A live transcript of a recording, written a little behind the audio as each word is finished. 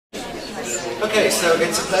Okay, so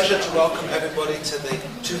it's a pleasure to welcome everybody to the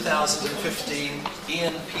 2015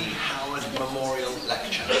 Ian P. Howard Memorial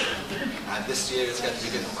Lecture. And this year is going to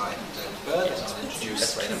be given by David Burr, that I'll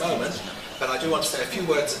introduce in a moment. But I do want to say a few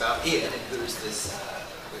words about Ian, who is this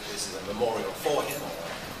a memorial for him, or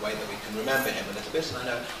a way that we can remember him a little bit. And I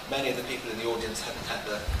know many of the people in the audience haven't had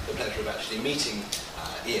the pleasure of actually meeting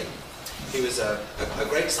Ian. He was a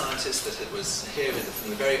great scientist that was here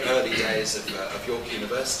from the very early days of York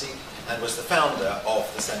University, and was the founder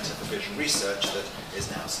of the Centre for Vision Research that is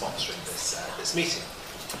now sponsoring this meeting.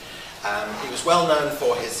 He was well known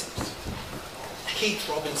for his Keith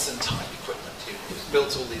Robinson type equipment. He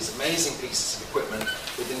built all these amazing pieces of equipment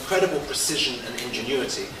with incredible precision and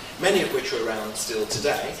ingenuity, many of which are around still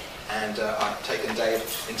today. And I've taken Dave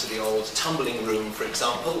into the old tumbling room, for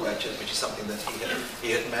example, which is something that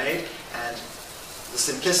he had made. And the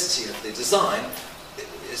simplicity of the design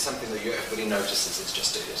is something that everybody notices.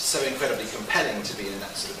 It's so incredibly compelling to be in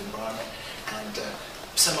that sort of environment, and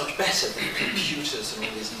so much better than computers and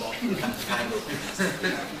all these modern fangled things that we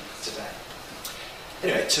have today.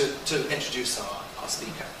 Anyway, to introduce our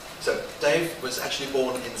speaker. So Dave was actually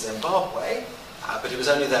born in Zimbabwe, but he was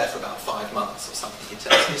only there for about 5 months or something, he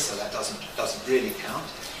tells me, so that doesn't really count.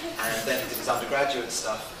 And then he did his undergraduate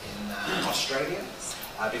stuff in Australia,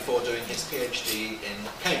 before doing his PhD in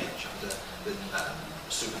Cambridge under the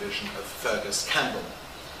supervision of Fergus Campbell.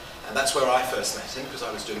 And that's where I first met him, because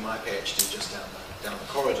I was doing my PhD just down the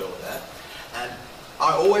corridor there. And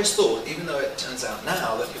I always thought, even though it turns out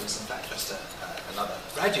now that he was in fact just another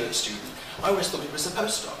graduate student, I always thought he was a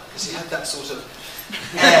postdoc, because he had that sort of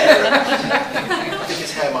hair. I think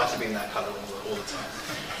his hair might have been that colour all the time.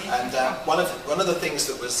 And one of the things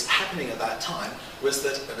that was happening at that time was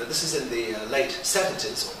that, this is in the late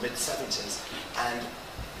 70s or mid 70s, and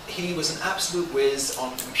he was an absolute whiz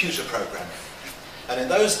on computer programming. And in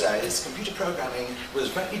those days, computer programming was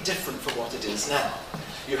very different from what it is now.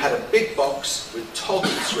 You had a big box with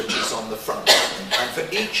toggle switches on the front, and for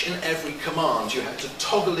each and every command you had to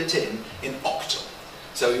toggle it in octal.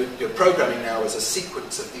 So your programming now is a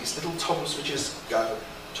sequence of these little toggle switches go,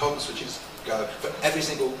 for every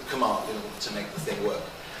single command in order to make the thing work.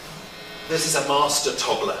 This is a master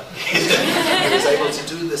toggler. He was able to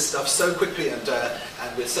do this stuff so quickly and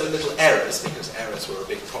with so little errors, because errors were a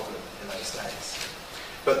big problem in those days.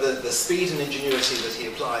 But the speed and ingenuity that he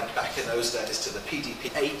applied back in those days to the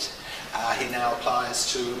PDP-8, he now applies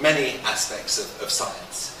to many aspects of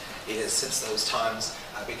science. He has, since those times,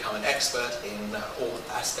 become an expert in all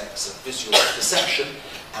aspects of visual perception,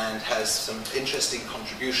 and has some interesting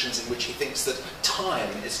contributions in which he thinks that time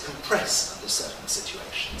is compressed under certain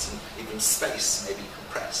situations, and even space may be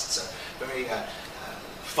compressed. So very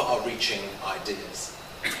far-reaching ideas.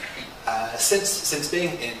 Since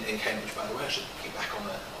being in Cambridge, by the way, I should keep back on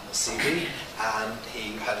the CV,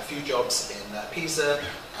 he had a few jobs in Pisa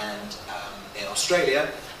and in Australia,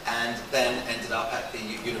 and then ended up at the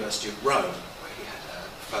University of Rome, where he had a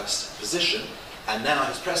first position, and now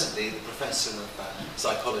he's presently the professor of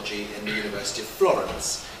psychology in the University of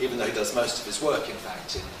Florence, even though he does most of his work, in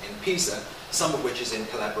fact, in Pisa, some of which is in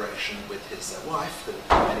collaboration with his wife, who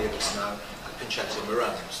many of us know, Concetta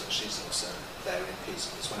Morone, so she's also there in Pisa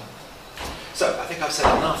as well. So I think I've said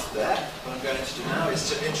enough there. What I'm going to do now is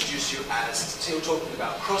to introduce you as still talking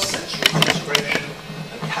about cross-sensory integration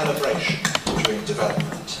and calibration during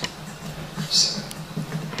development. So,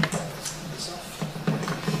 this off.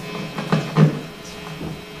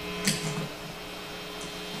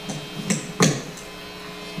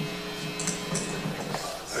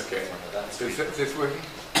 Okay, is this working?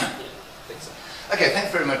 Okay,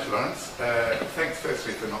 thanks very much, Florence. Thanks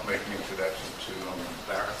firstly for not making the introduction too long and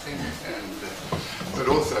embarrassing,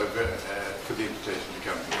 but also for the invitation to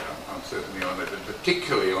come here. I'm certainly honoured, and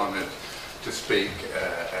particularly honoured to speak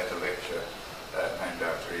at a lecture named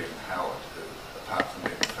after Ian Howard, who, apart from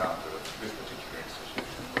being the founder of this particular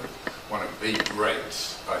institution, was one of the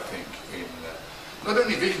greats, I think, in not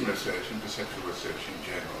only vision research and perceptual research in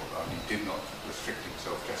general. He did not restrict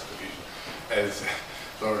himself just to vision. As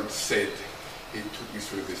Florence said, he took me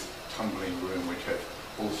through this tumbling room which had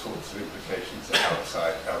all sorts of implications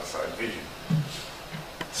outside vision.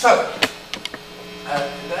 So,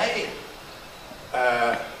 today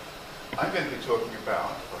I'm going to be talking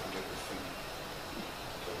about, if I can get this thing.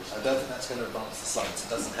 I don't think that's going to advance the slides. It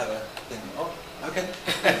doesn't have a thing. Oh, okay.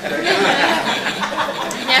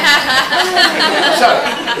 So,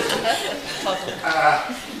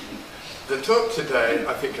 the talk today,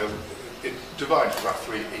 I think, it divides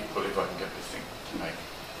roughly equally if I can get this thing to make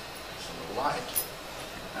some light.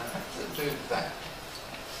 I have to do that.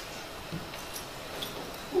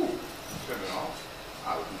 Ooh, turn it off.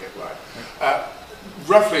 I wouldn't get light.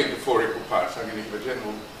 Roughly into 4 equal parts. I'm going to give a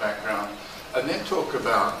general background and then talk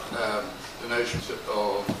about the notions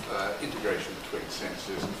of integration between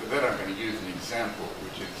sensors. And for that I'm going to use an example,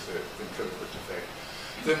 which is the ventriloquist effect.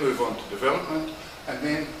 Then move on to development, and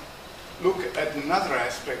then look at another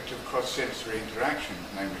aspect of cross-sensory interaction,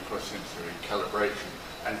 namely cross-sensory calibration,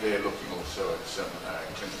 and there looking also at some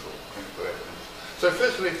clinical evidence. So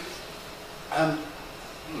firstly, I'm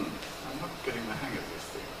not getting the hang of this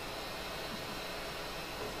thing.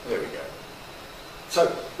 There we go.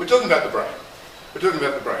 So we're talking about the brain. We're talking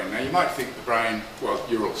about the brain. Now you might think the brain, well,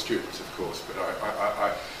 you're all students of course, but of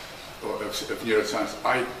neuroscience,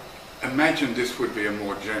 I imagined this would be a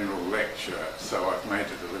more general lecture, so I've made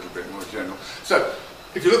it a little bit more general. So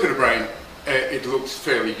if you look at a brain, it looks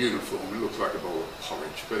fairly uniform. It looks like a bowl of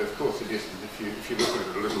porridge, but of course it isn't. If you look at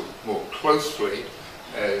it a little more closely,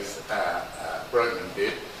 as Brogan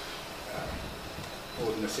did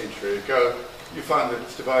more than a century ago, you find that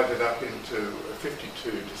it's divided up into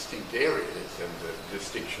 52 distinct areas, and the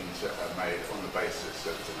distinctions are made on the basis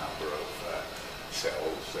of the number of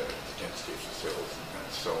cells, the density of the cells,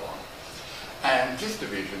 and so on. And this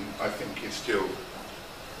division, I think, is still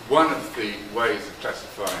one of the ways of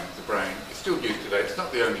classifying the brain. It's still used today. It's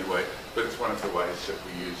not the only way, but it's one of the ways that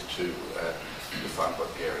we use to define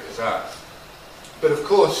what the areas are. But of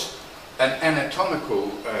course, an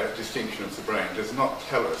anatomical distinction of the brain does not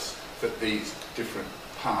tell us that these different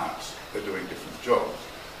parts are doing different jobs.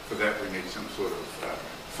 For that we need some sort of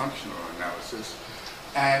functional analysis.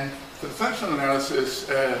 And for the functional analysis,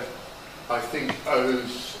 I think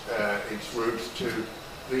owes its roots to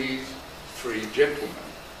these 3 gentlemen,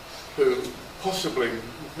 who possibly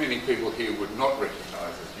many people here would not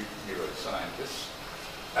recognise as neuroscientists,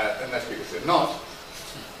 and that's because they're not.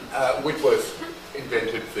 Whitworth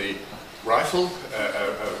invented the rifle,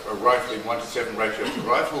 a rifle in 1:7 ratio to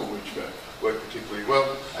rifle, which worked particularly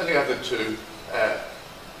well, and the other 2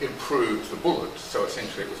 improved the bullet. So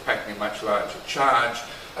essentially it was packing a much larger charge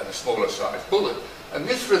and a smaller sized bullet. And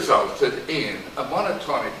this resulted in a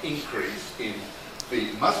monotonic increase in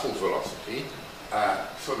the muscle velocity,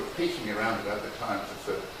 sort of peaking around about the times of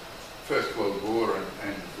the First World War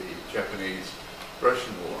and the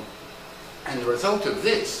Japanese-Russian War. And the result of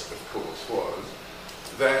this, of course, was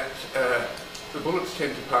that the bullets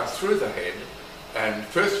tend to pass through the head, and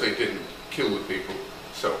firstly didn't kill the people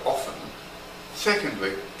so often,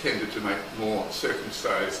 secondly tended to make more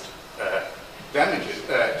circumcised damage.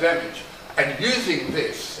 And using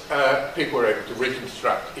this, people were able to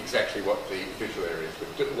reconstruct exactly what the visual areas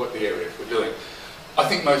were doing. I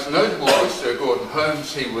think most notable was Sir Gordon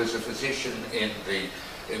Holmes. He was a physician in the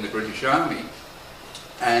British Army,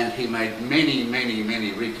 and he made many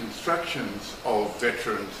reconstructions of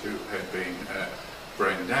veterans who had been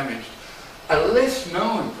brain damaged. A less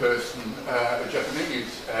known person, a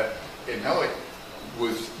Japanese in LA,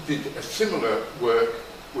 did a similar work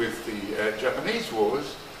with the Japanese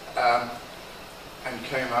wars, and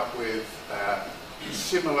came up with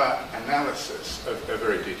similar analysis, a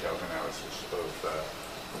very detailed analysis of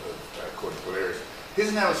cortical areas. His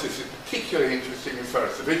analysis is particularly interesting as far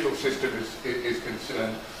as the visual system is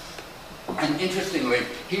concerned. And interestingly,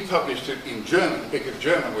 he published it in German because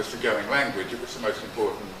German was the going language. It was the most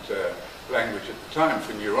important language at the time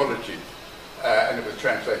for neurology. And it was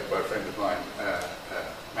translated by a friend of mine,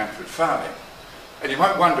 Manfred Farley. And you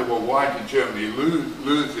might wonder, well, why did Germany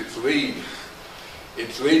lose its lead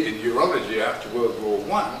in neurology after World War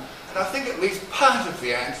I? And I think at least part of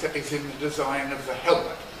the answer is in the design of the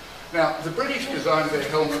helmet. Now, the British design of their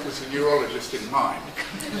helmet was a neurologist in mind.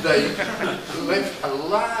 They left a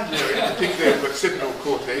large area, particularly of the occipital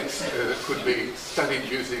cortex, that could be studied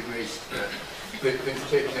using these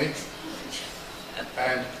techniques.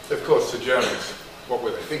 And, of course, the Germans, what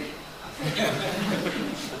were they thinking?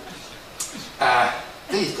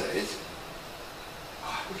 These days,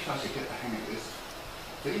 I wish I could get the hang of this.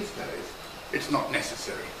 These days, it's not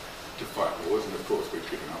necessary to fight wars, and of course we've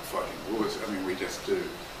given up fighting wars. I mean, we just do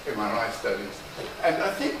MRI studies. And I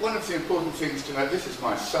think one of the important things to know, this is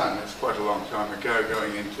my son, it's quite a long time ago,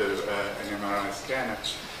 going into an MRI scanner,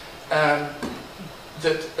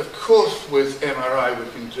 that of course with MRI we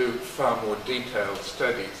can do far more detailed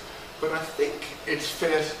studies, but I think it's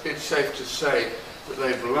safe to say that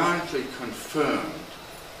they've largely confirmed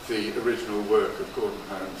the original work of Gordon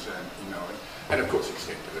Holmes and Inouye, and of course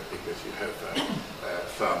extended it because you have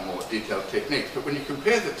far more detailed techniques. But when you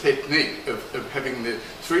compare the technique of having the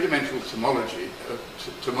three-dimensional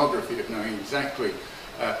tomography of knowing exactly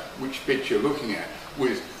which bit you're looking at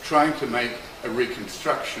with trying to make a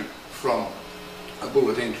reconstruction from a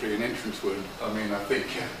bullet entry and entrance wound, I mean, I think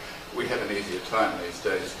we have an easier time these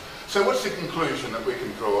days. So what's the conclusion that we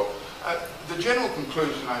can draw? The general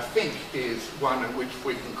conclusion, I think, is one in which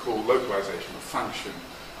we can call localization of function.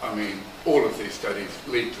 I mean, all of these studies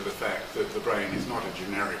lead to the fact that the brain is not a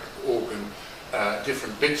generic organ.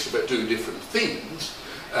 Different bits of it do different things.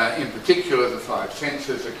 In particular, the 5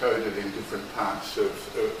 senses are coded in different parts of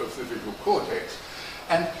the visual cortex.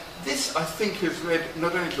 And this, I think, has led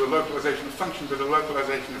not only to a localization of function, but a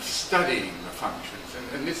localization of studying the functions.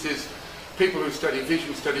 And this is people who study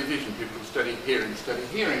vision, people who study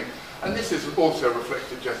hearing. And this is also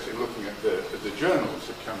reflected just in looking at the journals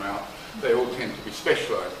that come out. They all tend to be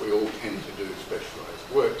specialized. We all tend to do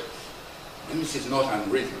specialized work. And this is not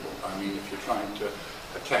unreasonable. I mean, if you're trying to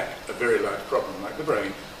attack a very large problem like the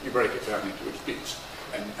brain, you break it down into its bits,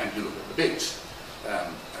 and you look at the bits.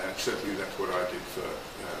 Certainly that's what I did for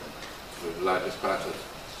the largest part of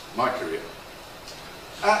my career.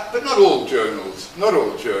 But not all journals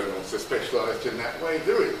are specialised in that way.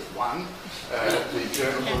 There is one. The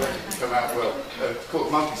journal that come out, well, it's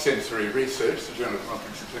called Multisensory Research. The Journal of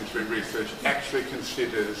Multisensory Research actually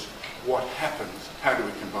considers what happens, how do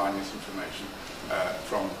we combine this information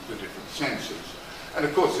from the different senses. And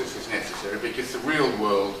of course this is necessary because the real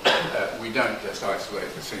world, we don't just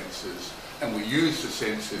isolate the senses, and we use the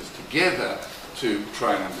senses together to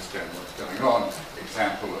try and understand what's going on.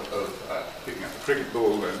 Example of picking up a cricket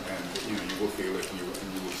ball, and you will feel it and you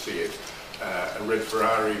will see it. A red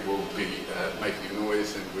Ferrari will be making a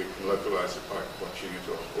noise, and we can localise it by watching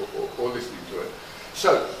it or listening to it.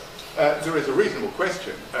 So there is a reasonable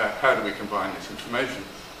question, how do we combine this information?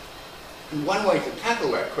 And one way to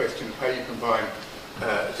tackle that question, how you combine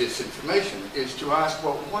this information, is to ask,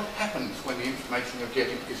 well, what happens when the information you're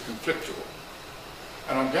getting is conflictual?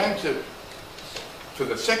 And I'm going to, for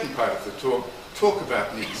the second part of the talk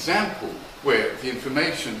about an example where the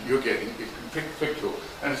information you're getting is conflictual,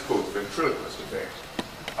 and it's called the ventriloquist effect.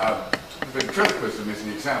 Ventriloquism is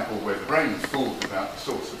an example where the brain is fooled about the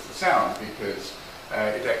source of the sound because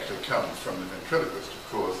it actually comes from the ventriloquist, of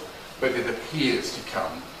course, but it appears to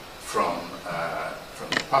come from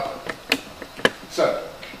the puppet. So,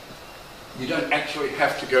 you don't actually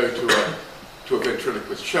have to go to a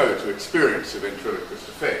ventriloquist show to experience a ventriloquist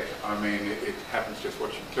effect. I mean, it happens just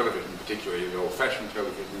watching television, particularly the old-fashioned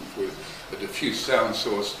televisions with a diffuse sound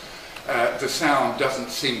source. The sound doesn't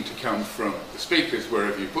seem to come from the speakers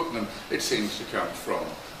wherever you put them. It seems to come from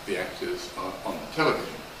the actors on the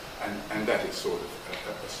television. And that is sort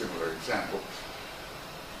of a similar example.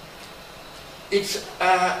 It's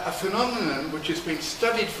a phenomenon which has been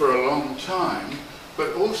studied for a long time,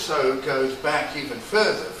 but also goes back even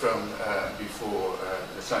further from before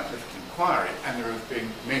the scientific inquiry, and there have been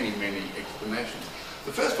many, many explanations.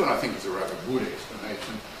 The first one I think is a rather good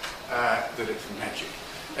explanation, that it's magic.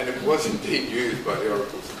 And it was indeed used by the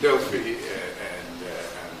oracles of Delphi and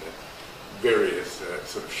various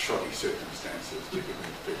sort of shoddy circumstances to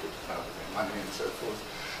convince people to part with their money and so forth.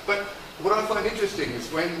 But what I find interesting is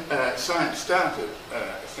when science started,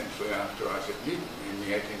 essentially after Isaac Newton in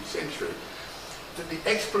the 18th century, that the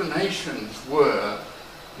explanations were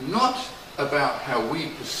not about how we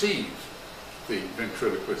perceive the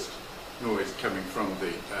ventriloquist noise coming from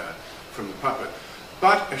the puppet,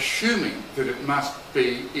 but assuming that it must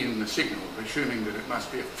be in the signal, assuming that it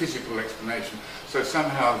must be a physical explanation. So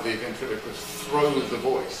somehow the ventriloquist throws the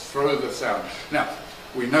voice, throws the sound. Now,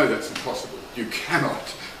 we know that's impossible. You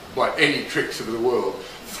cannot, by any tricks of the world,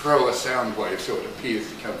 throw a sound wave so it appears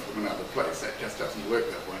to come from another place. That just doesn't work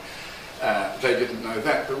that way. They didn't know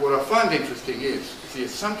that. But what I find interesting is the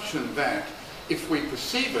assumption that if we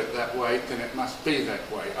perceive it that way, then it must be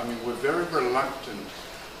that way. I mean, we're very reluctant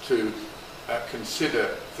to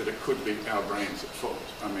consider that it could be our brains at fault.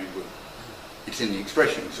 I mean, it's in the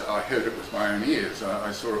expressions. I heard it with my own ears.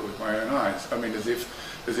 I saw it with my own eyes. I mean, as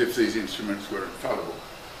if these instruments were infallible.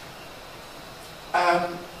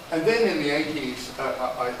 And then in the 80s,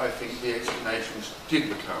 I think the explanations did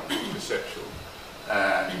become perceptual.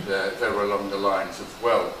 And they were along the lines of,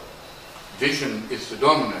 well, vision is the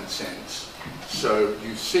dominant sense, so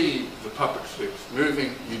you see the puppet slips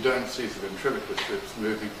moving, you don't see the ventriloquist slips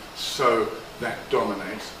moving, so that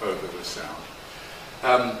dominates over the sound.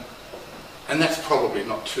 And that's probably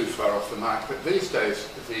not too far off the mark, but these days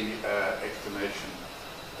the explanation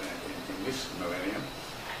in this millennium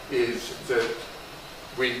is that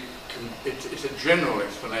it's a general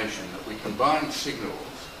explanation that we combine signals,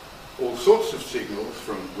 all sorts of signals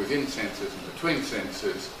from within sensors and between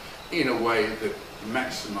sensors, in a way that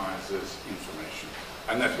maximizes information.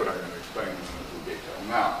 And that's what I'm going to explain in a little detail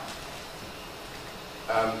now.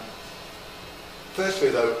 Firstly,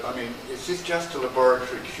 though, I mean, is this just a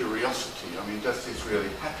laboratory curiosity? I mean, does this really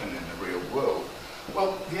happen in the real world?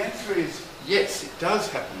 Well, the answer is yes, it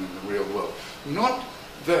does happen in the real world. Not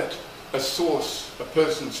that a source, a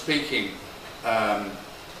person speaking,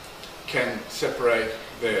 can separate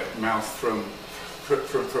their mouth from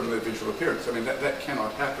their visual appearance. I mean, that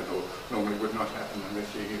cannot happen, or normally would not happen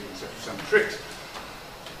unless you're using some tricks.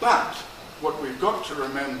 But what we've got to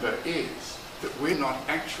remember is that we're not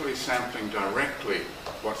actually sampling directly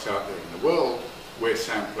what's out there in the world. We're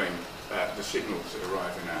sampling the signals that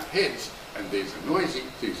arrive in our heads, and these are noisy,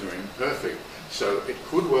 these are imperfect. So it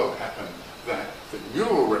could well happen that the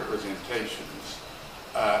neural representations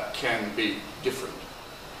can be different.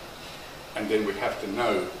 And then we have to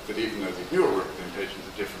know that even though the neural representations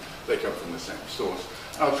are different, they come from the same source.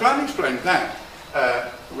 And I'll try and explain that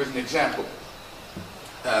with an example.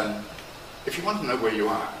 If you want to know where you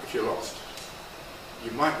are, if you're lost,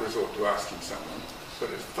 you might resort to asking someone, but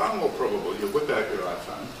it's far more probable you'll whip out your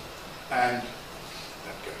iPhone and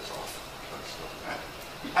that goes off. Try to stop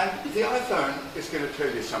that. And the iPhone is going to tell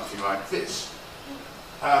you something like this.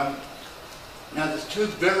 Now there's two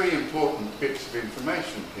very important bits of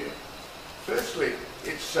information here. Firstly,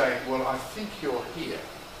 it's saying, well, I think you're here.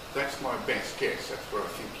 That's my best guess. That's where I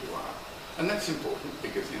think you are. And that's important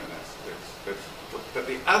because, you know, that's but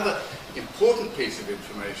the other important piece of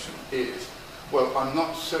information is, well, I'm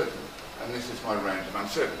not certain, and this is my range of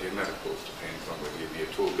uncertainty, and that, of course, depends on whether you're near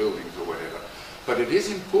tall buildings or whatever. But it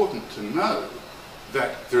is important to know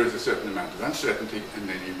that there is a certain amount of uncertainty, and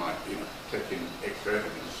then you might, you know, take in extra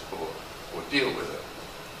evidence or deal with it.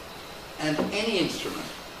 And any instrument,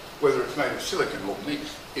 whether it's made of silicon or meat,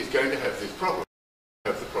 is going to have this problem,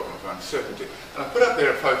 the problem of uncertainty. And I put up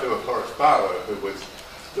there a photo of Horace Barlow, who was,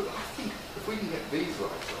 look, I think if we can get these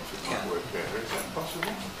lights off, it might work better. Is that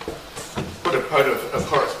possible? Put a photo of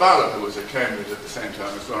Horace Barlow, who was at Cambridge at the same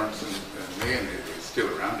time as Florence and me, and is still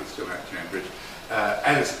around, he's still at Cambridge,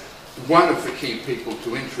 as one of the key people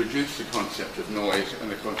to introduce the concept of noise and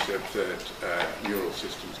the concept that neural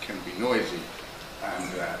systems can be noisy, and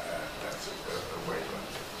that's a way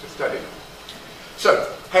to study them.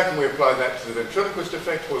 So, how can we apply that to the ventriloquist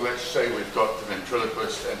effect? Well, let's say we've got the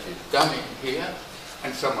ventriloquist and his dummy here,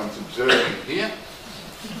 and someone's observing here.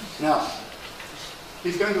 Now,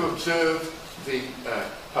 he's going to observe the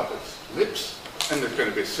puppet's lips, and there's going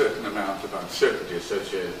to be a certain amount of uncertainty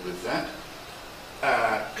associated with that,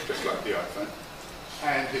 just like the iPhone.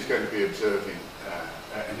 And he's going to be observing,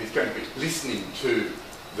 and he's going to be listening to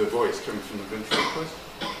the voice coming from the ventriloquist.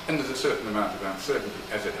 And there's a certain amount of uncertainty.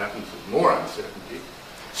 As it happens, there's more uncertainty.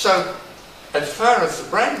 So, as far as the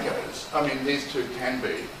brain goes, I mean, these two can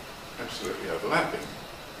be absolutely overlapping.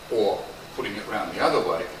 Or, putting it around the other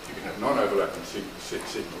way, you can have non-overlapping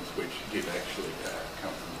signals which did actually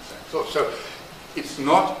come from the same source. So, it's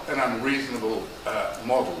not an unreasonable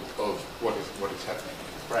model of what is happening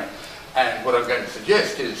in the brain. And what I'm going to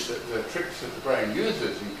suggest is that the tricks that the brain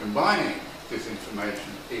uses in combining this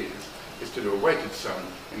information is to do a weighted sum,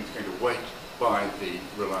 and it's going to weight by the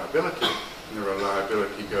reliability, and the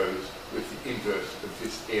reliability goes with the inverse of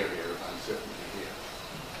this area of uncertainty here.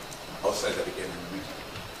 I'll say that again in a minute.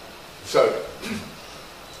 So,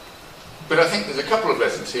 but I think there's a couple of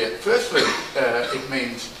lessons here. Firstly, it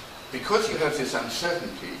means because you have this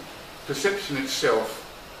uncertainty, perception itself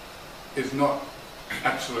is not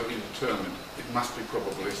absolutely determined. It must be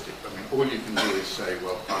probabilistic. I mean, all you can do is say,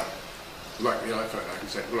 well, like the iPhone, I can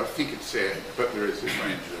say, well, I think it's there, but there is this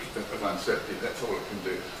range of uncertainty. That's all it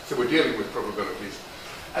can do. So we're dealing with probabilities.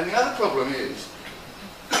 And the other problem is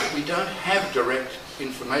that we don't have direct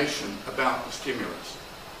information about the stimulus.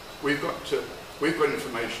 We've got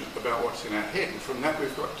information about what's in our head, and from that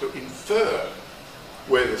we've got to infer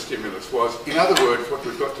where the stimulus was. In other words, what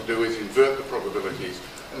we've got to do is invert the probabilities,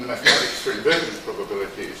 and the mathematics for inverting the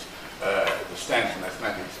probabilities, the standard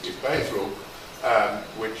mathematics is Bayes' rule,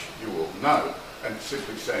 which you all know, and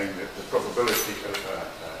simply saying that the probability of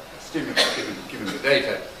a stimulus given the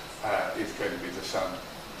data is going to be the sum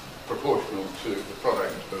proportional to the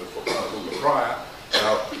product of what we call the prior,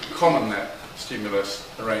 how common that stimulus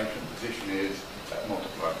arrangement position is,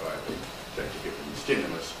 multiplied by the data given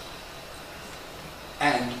stimulus.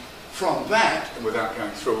 And from that, and without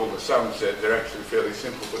going through all the sums, they're actually fairly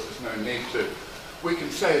simple, but there's no need to, we can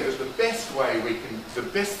say that the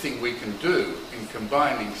best thing we can do in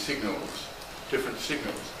combining signals, different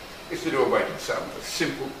signals, is to do a weighted sum, a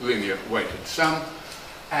simple linear weighted sum.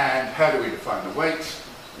 And how do we define the weights?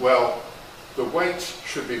 Well, the weights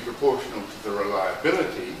should be proportional to the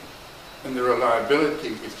reliability, and the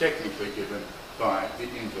reliability is technically given by the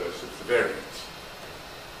inverse of the variance.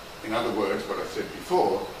 In other words, what I said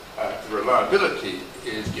before, The reliability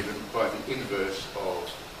is given by the inverse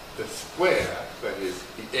of the square, that is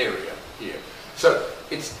the area here. So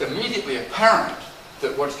it's immediately apparent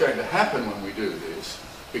that what's going to happen when we do this,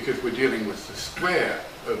 because we're dealing with the square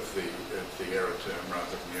of the error term rather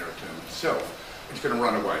than the error term itself, it's going to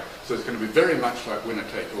run away. So it's going to be very much like winner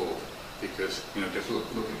take all, because, you know, just look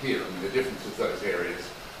at here. I mean, the difference of those areas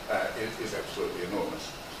is absolutely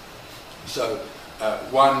enormous. So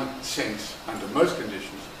one sense, under most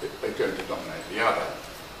conditions, they're going to dominate the other.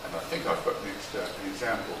 And I think I've got next an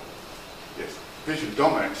example. Yes, vision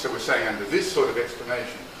dominates. So we're saying under this sort of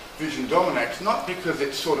explanation, vision dominates not because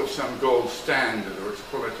it's sort of some gold standard or it's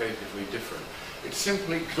qualitatively different. It's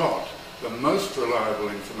simply got the most reliable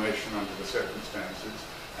information under the circumstances,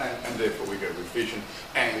 and therefore we go with vision,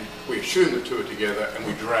 and we assume the two are together, and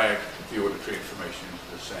we drag the auditory information into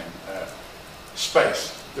the same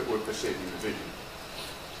space that we're perceiving the vision.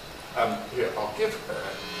 Here, I'll give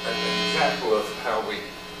an example of how we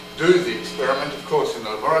do the experiment. Of course, in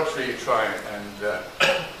the laboratory, you try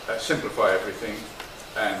and simplify everything,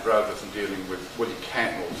 and rather than dealing with, well, you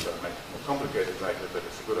can also make it more complicated later, but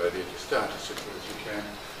it's a good idea to start as simple as you can.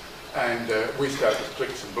 And we start with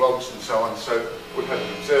clicks and blobs and so on. So we have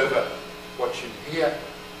an observer watching here,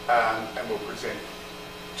 and we'll present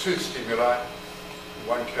two stimuli. In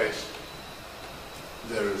one case,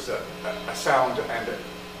 there is a sound,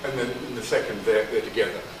 and then in the second, they're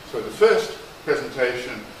together. So the first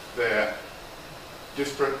presentation, they're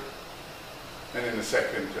disparate, and in the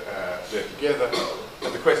second, they're together.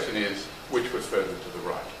 And the question is, which was further to the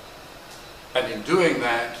right? And in doing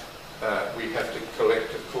that, we have to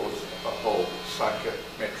collect, of course, a whole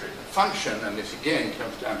psychometric function, and this again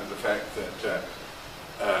comes down to the fact that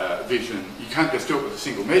vision, you can't just do it with a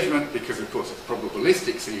single measurement because, of course, it's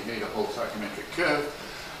probabilistic, so you need a whole psychometric curve.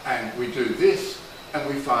 And we do this, and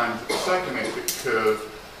we find the psychometric curve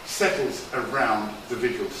settles around the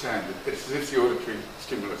visual standard. It's as if the auditory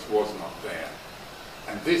stimulus was not there.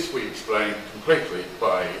 And this we explain completely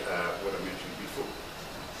by what I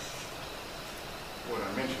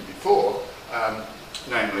mentioned before.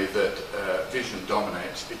 Namely that vision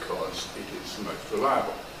dominates because it is the most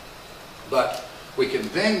reliable. But we can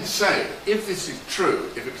then say, if this is true,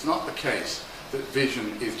 if it's not the case that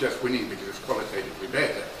vision is just winning because it's qualitatively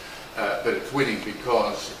better, but it's winning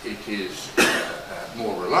because it is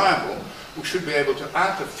more reliable, we should be able to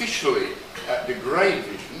artificially degrade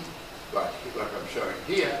vision, like I'm showing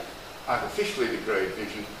here, artificially degrade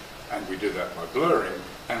vision, and we do that by blurring,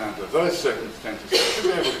 and under those circumstances we should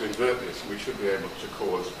be able to invert this, and we should be able to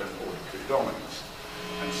cause an auditory dominance.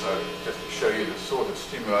 And so, just to show you the sort of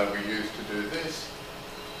stimuli we use to do this,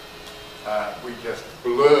 we just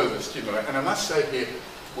blur the stimuli. And I must say here,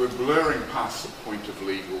 we're blurring past the point of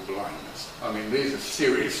legal blindness. I mean, these are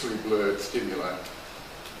seriously blurred stimuli.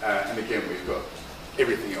 And again, we've got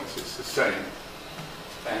everything else is the same.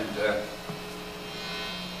 And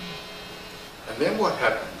then what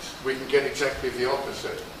happens? We can get exactly the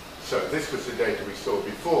opposite. So this was the data we saw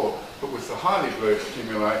before, but with the highly blurred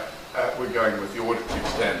stimuli, we're going with the auditory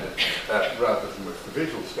standard rather than with the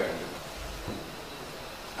visual standard.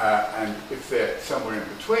 And if they're somewhere in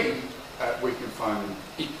between, we can find them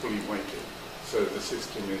equally weighted. So the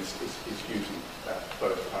system is using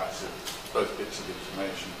both bits of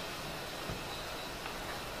information.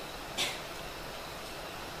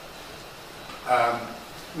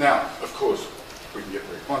 Now, of course, we can get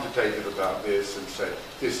very quantitative about this and say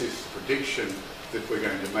this is the prediction that we're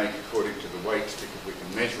going to make according to the weights, because we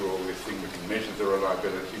can measure all this thing, we can measure the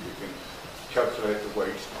reliability, we can calculate the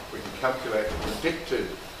weights, we can calculate the predicted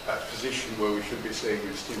position where we should be seeing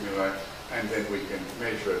the stimuli, and then we can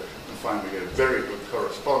measure it and find we get a very good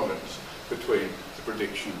correspondence between the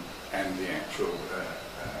prediction and the actual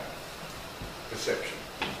perception.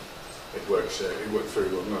 It works very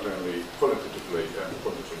well, not only qualitatively and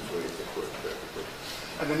quantitatively, it works perfectly.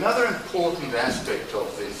 And another important aspect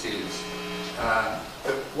of this is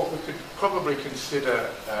what we could probably consider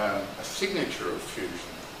a signature of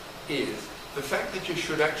fusion is the fact that you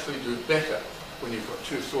should actually do better when you've got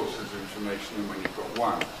two sources of information than when you've got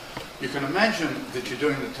one. You can imagine that you're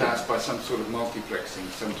doing the task by some sort of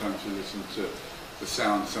multiplexing. Sometimes you listen to the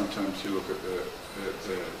sound, sometimes you look at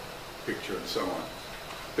the picture and so on.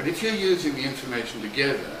 But if you're using the information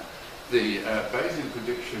together, the Bayesian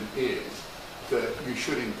prediction is that you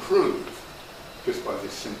should improve, just by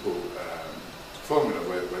this simple formula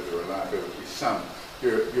where the reliability is summed,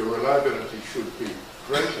 your reliability should be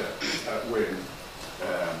greater when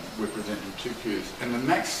we're presenting two cues, and the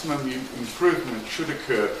maximum improvement should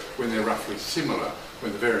occur when they're roughly similar,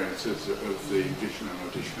 when the variances of the vision and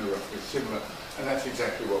audition are roughly similar, and that's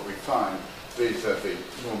exactly what we find. These are the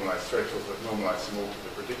normalised thresholds that normalise them all to the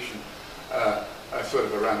prediction, are sort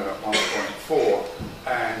of around about 1.4,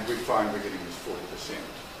 and we find we're getting this 40%.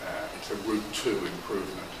 It's a root 2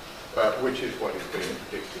 improvement, which is what is being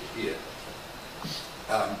predicted here.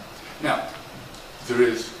 Now, there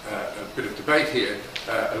is a bit of debate here.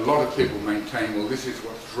 A lot of people maintain, well, this is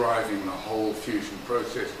what's driving the whole fusion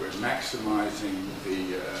process. We're maximising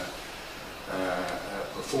the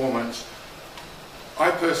performance. I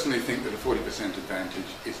personally think that a 40%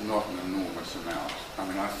 advantage is not an enormous amount. I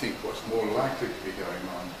mean, I think what's more likely to be going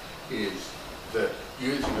on is that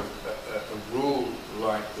using a rule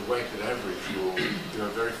like the weighted average rule, you have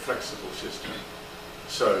a very flexible system.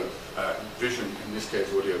 So vision, in this case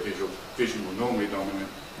audio-visual, vision will normally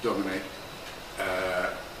dominate,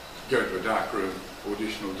 go to a dark room,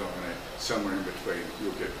 audition will dominate, somewhere in between,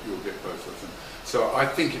 you'll get both of them. So I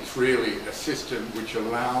think it's really a system which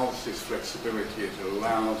allows this flexibility, it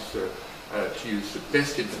allows to use the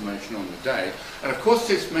best information on the day. And of course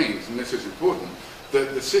this means, and this is important,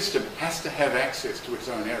 that the system has to have access to its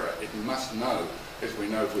own error. It must know, as we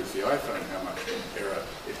know with the iPhone, how much error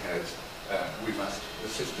it has. The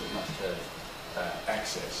system must have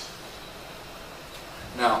access.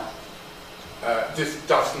 Now, this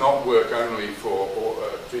does not work only for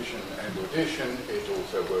vision and audition, it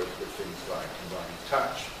also works with things like combining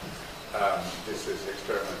touch. This is an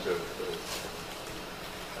experiment of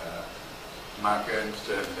Mark Ernst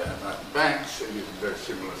and Martin Banks, using very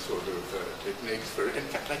similar sort of techniques. In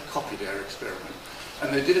fact, they copied our experiment,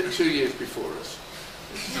 and they did it 2 years before us.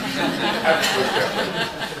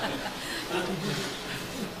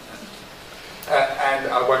 And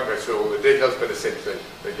I won't go through all the details, but essentially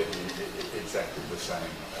they're getting exactly the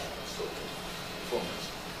same sort of performance.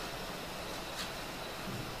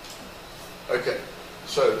 Okay,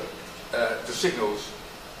 so the signals,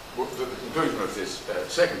 the conclusion of this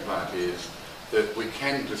second part is that we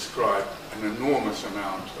can describe an enormous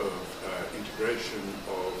amount of integration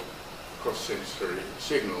of cross-sensory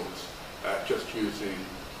signals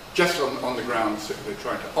just on the grounds that they're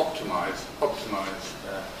trying to optimize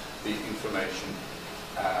the information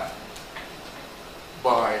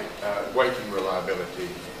by weighting reliability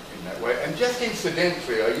in that way. And just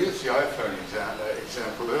incidentally, I used the iPhone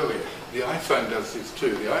example earlier. The iPhone does this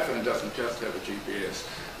too. The iPhone doesn't just have a GPS.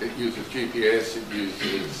 It uses GPS, it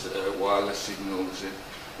uses wireless signals, it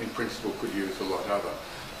in principle could use a lot other.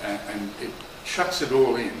 And it chucks it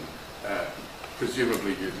all in,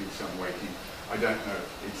 presumably using some weighting. I don't know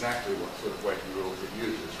exactly what sort of weighting rules it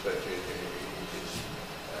uses, but it is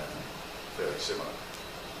very similar.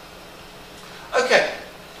 Okay,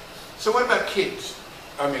 so what about kids?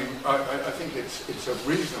 I mean, I think it's a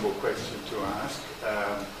reasonable question to ask.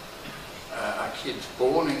 Are kids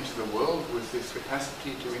born into the world with this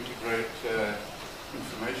capacity to integrate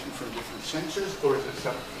information from different senses, or is it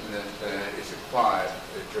something that is acquired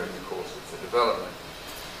during the course of the development?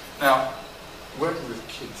 Now, working with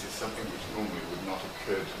kids is something which normally would not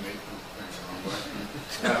occur to me. That's the wrong way.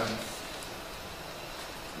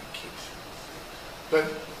 Kids. But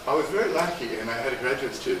I was very lucky, and I had a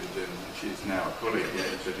graduate student, and she's now a colleague,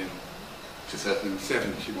 but in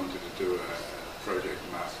 2007 she wanted to do a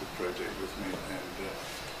master's project with me, and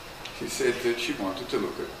she said that she wanted to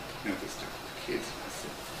look at the stuff with kids. And I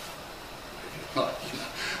said,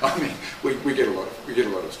 I mean, we get a lot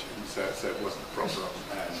of students, so it wasn't a problem.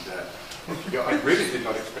 And I really did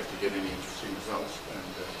not expect to get any interesting results,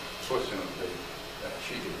 and fortunately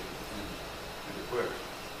she did, and it worked.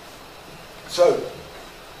 So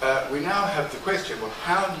we now have the question, well,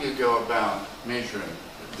 how do you go about measuring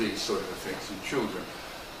these sort of effects in children?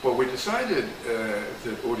 Well, we decided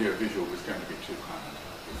that audio-visual was going to be too hard.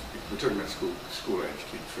 We're talking about school-age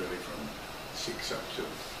kids, really, from 6 up to,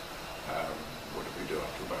 what did we do, up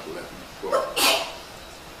to about 11,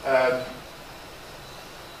 12.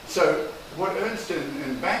 So what Ernst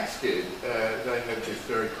and Banks did, they had this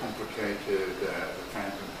very complicated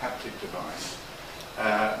phantom haptic device.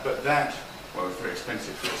 But that, well, it was very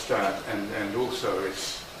expensive for a start, and also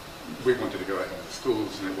we wanted to go out into the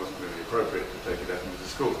schools, and it wasn't really appropriate to take it out into the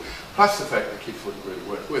schools. Plus the fact that kids wouldn't really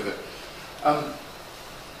work with it.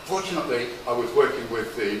 Fortunately, I was working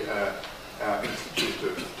with the Institute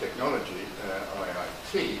of Technology,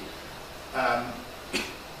 IIT,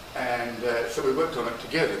 and so we worked on it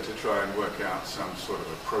together to try and work out some sort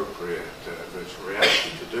of appropriate virtual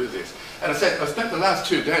reality to do this. And I spent the last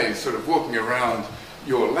 2 days sort of walking around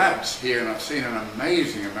your labs here, and I've seen an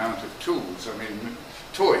amazing amount of tools, I mean,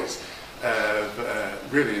 toys.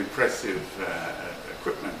 really impressive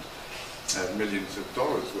equipment, millions of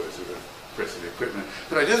dollars worth of impressive equipment.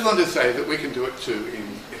 But I just want to say that we can do it too in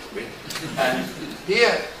Italy. And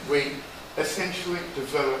here we essentially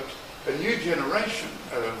developed a new generation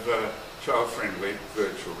of child-friendly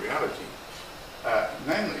virtual reality,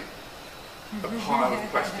 namely a pile of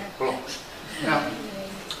plastic blocks. Now,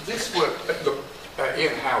 this work, look,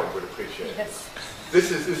 Ian Howard would appreciate it. Yes.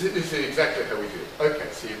 This is exactly how we do it. Okay,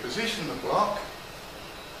 so you position the block,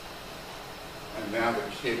 and now the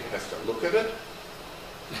kid has to look at it.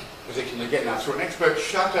 Position again. Now, through an expert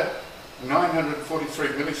shutter, 943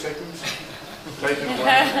 milliseconds, taken away.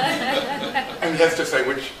 And he has to say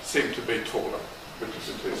which seem to be taller, which of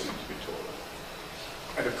the two seem to be taller.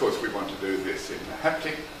 And of course, we want to do this in the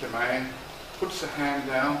haptic domain. Puts the hand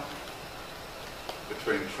down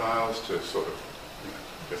between trials to sort of,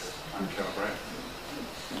 just uncalibrate.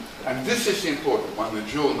 And this is the important one, the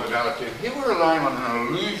dual modality. And here we're relying on an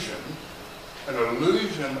illusion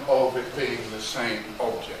of it being the same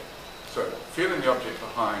object. So, feeling the object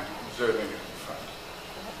behind, observing it in front.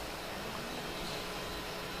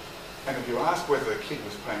 And if you ask whether the kid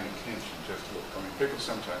was paying attention, just look. I mean, people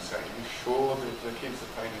sometimes say, are you sure that the kids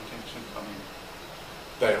are paying attention? I mean,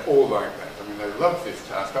 they're all like that. I mean, they love this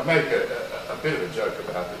task. I make a bit of a joke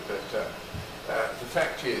about it, but the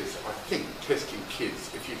fact is, I think testing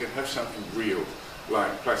kids, if you can have something real,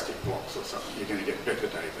 like plastic blocks or something, you're going to get better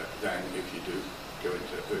data than if you do go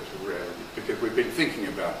into virtual reality. Because we've been thinking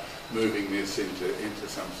about moving this into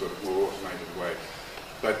some sort of more automated way.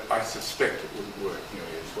 But I suspect it wouldn't work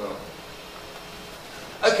nearly as well.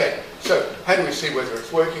 Okay, so how do we see whether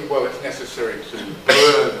it's working? Well, it's necessary to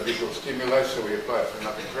blur the visual stimulus, so we apply it for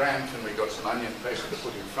another grant, and we got some onion paper to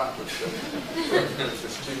put in front of the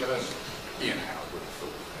stimulus. Ian Howard would have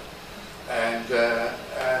thought of that. And,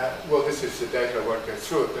 well, this is the data, I won't go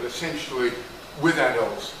through it, but essentially, with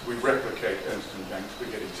adults, we replicate Ernst & Young's, we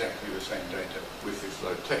get exactly the same data with this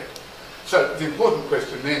low tech. So the important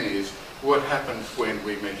question then is, what happens when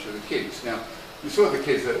we measure the kids? Now, you saw the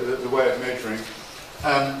kids, the way of measuring.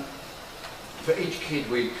 For each kid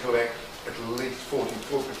we collect at least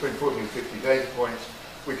between 40 and 50 data points.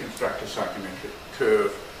 We construct a psychometric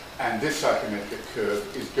curve, and this psychometric curve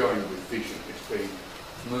is going with vision. It's being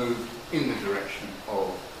moved in the direction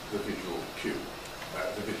of the visual cue.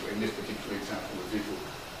 In this particular example, the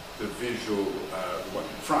one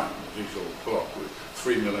in front, the visual block with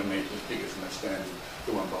 3 millimeters bigger than the standard,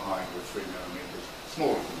 the one behind with 3 millimeters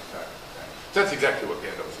smaller than the target. So that's exactly what the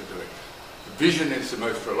adults are doing. Vision is the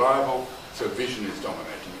most reliable, so vision is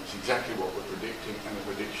dominating. It's exactly what we're predicting, and the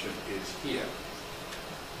prediction is here.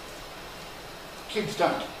 Kids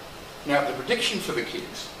don't. Now, the prediction for the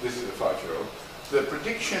kids, this is a 5-year-old, the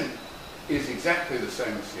prediction is exactly the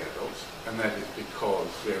same as the adults, and that is because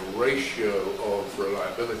their ratio of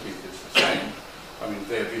reliability is the same. I mean,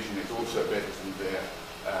 their vision is also better than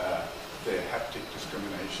their haptic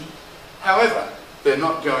discrimination. However, they're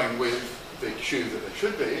not going with the cue that they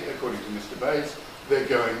should be, according to Mr. Bayes. They're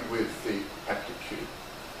going with the haptic cue,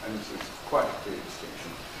 and this is quite a clear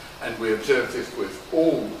distinction. And we observe this with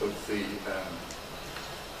all of the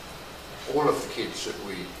kids that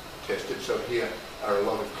we tested. So here are a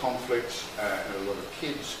lot of conflicts and a lot of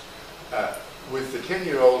kids. With the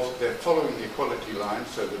 10-year-olds, they're following the equality line,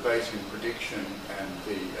 so the Bayesian prediction and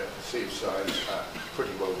the perceived size are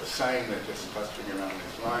pretty well the same. They're just clustering around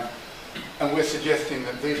this line. And we're suggesting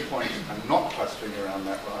that these points are not clustering around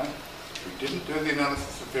that line. We didn't do the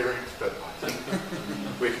analysis of variance, but I think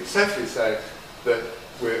we can safely say that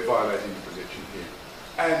we're violating the prediction here.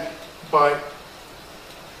 And by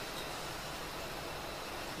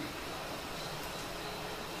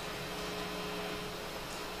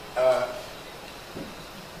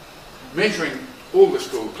measuring all the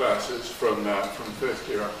school classes from first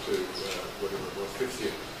year up to whatever it was, 5th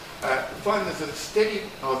year, find there's a steady.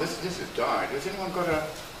 Oh, this has died. Has anyone got a?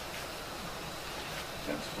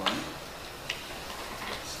 That's fine.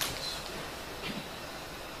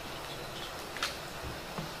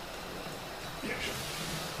 Yeah, sure.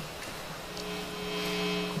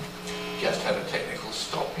 Just had a technical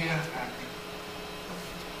stop here.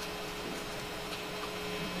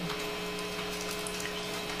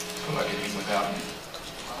 Plug it in without.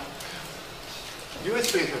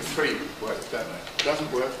 USB have 3 ways, don't they?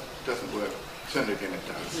 Doesn't work, doesn't work. Turn it again, it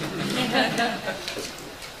does.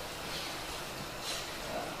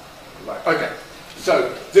 Okay,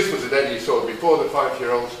 so this was the data you saw before, the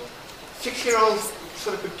 5-year-olds. 6-year-olds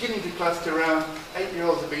sort of beginning to cluster around.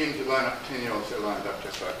 8-year-olds are beginning to line up. 10-year-olds are lined up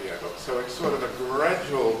just like the adults. So it's sort of a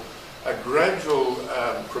gradual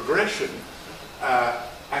progression,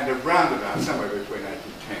 and around about somewhere between 8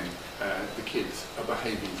 and 10. the kids are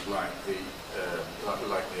behaving like the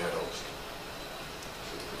adults.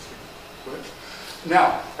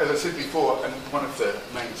 Now, as I said before, and one of the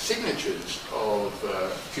main signatures of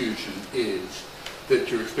fusion is that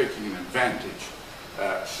you're expecting an advantage.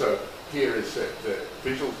 So here is the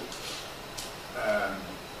visual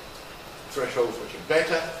thresholds, which are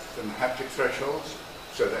better than the haptic thresholds.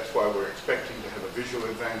 So that's why we're expecting to have a visual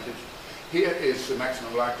advantage. Here is the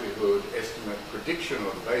maximum likelihood estimate prediction,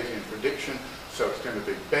 or the Bayesian prediction. So it's going to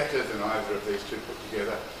be better than either of these two put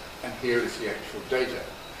together. And here is the actual data.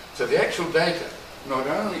 So the actual data not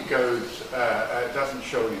only goes, doesn't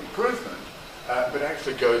show an improvement, but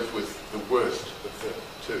actually goes with the worst of the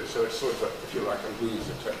two. So it's sort of, if you like, a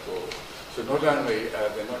loser type ball. So not only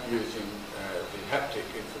they're not using the haptic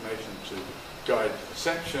information to guide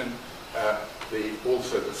perception,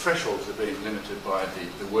 also the thresholds are being limited by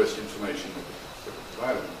the worst information that was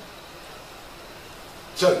available.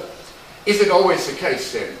 So, is it always the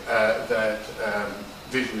case then that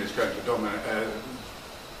vision is going to dominate,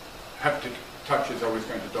 haptic touch is always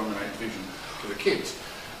going to dominate vision to the kids?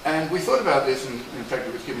 And we thought about this, and in fact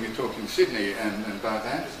I was giving a talk in Sydney, and Bart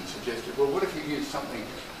Anderson suggested, well, what if you use something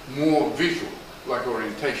more visual, like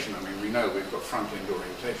orientation? I mean, we know we've got front-end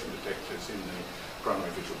orientation detectors in the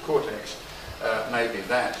primary visual cortex. Maybe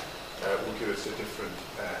that will give us a different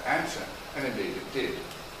answer, and indeed it did.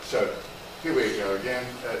 So here we go again,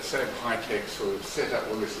 same high-tech sort of setup.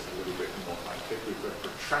 Well, this is a little bit more high-tech. We've got a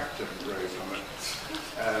protractor engraved on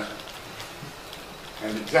it.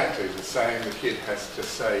 And exactly the same. The kid has to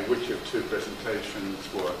say which of two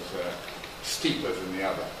presentations was steeper than the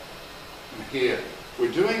other. And here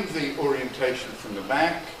we're doing the orientation from the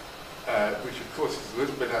back, which of course is a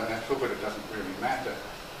little bit unnatural, but it doesn't really matter.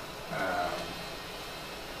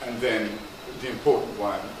 And then the important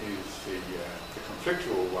one is the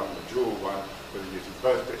conflictual one, the dual one, where we're using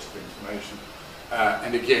both bits of information.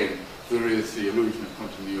 And again, there is the illusion of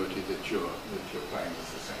continuity that you're playing with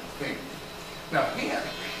the same thing. Now here,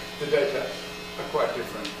 the data are quite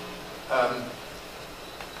different.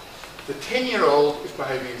 The 10-year-old is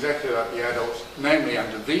behaving exactly like the adults, namely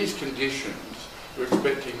under these conditions, we're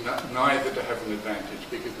expecting neither to have an advantage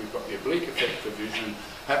because we've got the oblique effect for vision.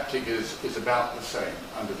 Haptic is about the same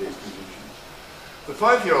under these conditions. The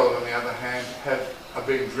 5-year-old, on the other hand, are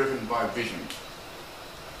being driven by vision.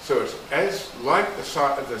 So it's as like the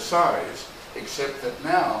size, except that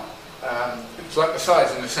now it's like the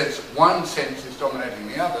size in the sense that one sense is dominating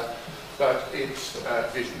the other, but it's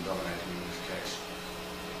vision dominating in this case.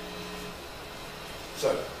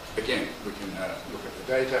 So again, we can look at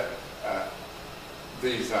the data.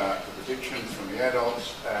 These are the predictions from the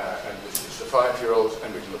adults, and this is the 5-year-olds,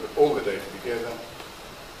 and we can look at all the data together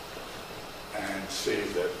and see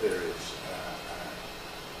that there is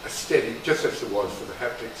a steady, just as there was for the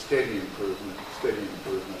haptic, steady improvement.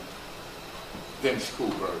 Then school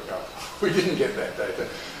broke up. We didn't get that data,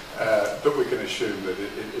 but we can assume that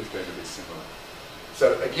it is going to be similar.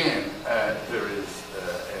 So again, there is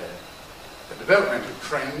a developmental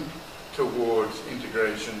trend towards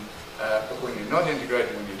integration. But when you're not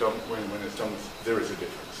integrating, when it's done, there is a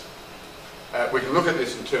difference. We can look at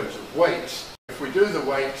this in terms of weights. If we do the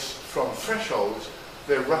weights from thresholds,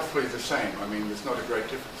 they're roughly the same. I mean, there's not a great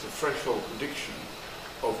difference. The threshold prediction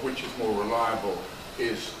of which is more reliable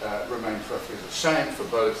remains roughly the same for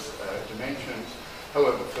both dimensions.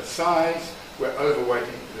 However, for size, we're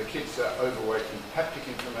overweighting, the kids are overweighting haptic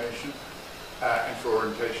information, and for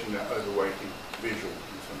orientation, they're overweighting visual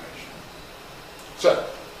information. So,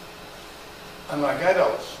 unlike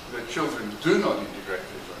adults, the children do not integrate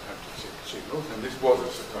visual and haptic signals, and this was a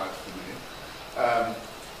surprise for me.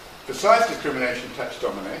 For size discrimination, touch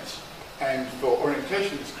dominates, and for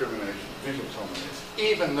orientation discrimination, visual dominates,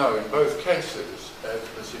 even though in both cases the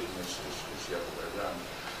precision is the other way around.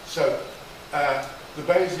 So the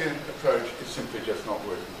Bayesian approach is simply just not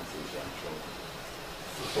working with these young children.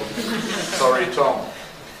 Sorry, Tom.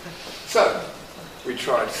 So we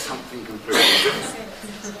tried something completely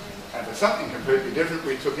different. And for something completely different,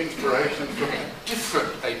 we took inspiration from a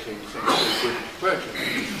different 18th century British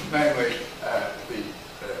clergyman, namely the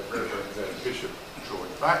Reverend Bishop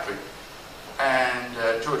George Berkeley.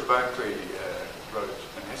 And George Berkeley wrote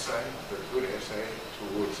an essay, a very good essay,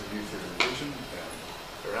 towards the new theory of vision,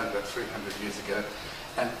 around about 300 years ago.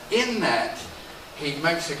 And in that, he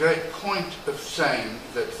makes a great point of saying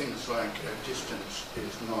that things like distance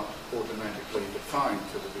is not automatically defined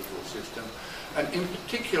for the visual system, and in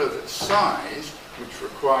particular that size, which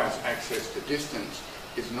requires access to distance,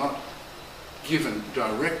 is not given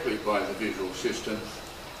directly by the visual system.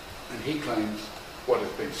 And he claims what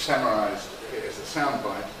has been summarized as a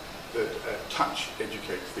soundbite that touch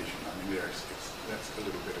educates vision. I mean, that's a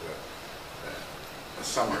little bit of a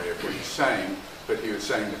summary of what he's saying, but he was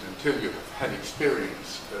saying that until you have had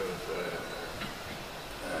experience of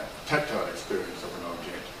tactile experience of an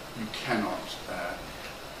object, you cannot,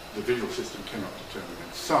 the visual system cannot determine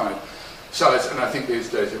its size, and I think these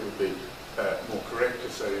days it would be more correct to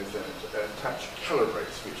say that touch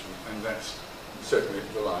calibrates vision, and that's certainly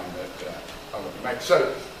the line that I want to make.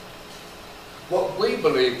 So, what we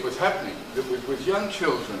believed was happening, that with young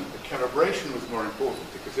children, the calibration was more important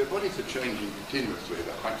because their bodies are changing continuously,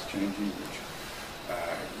 their height's changing, which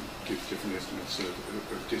gives different estimates of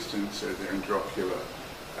distance, their intraocular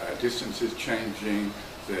distance is changing,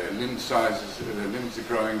 their limb sizes, their limbs are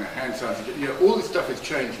growing, their hand sizes, all this stuff is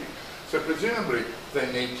changing. So presumably they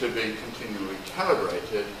need to be continually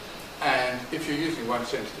calibrated, and if you're using one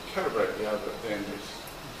sense to calibrate the other, then you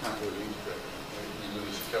can't really integrate it. You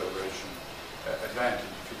lose the calibration advantage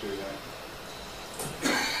if you do that.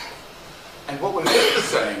 And what we're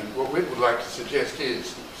saying, what we would like to suggest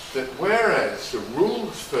is that whereas the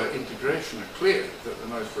rules for integration are clear, that the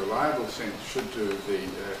most reliable sense should do the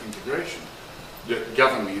integration,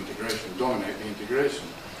 govern the integration, dominate the integration,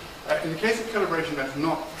 in the case of calibration that's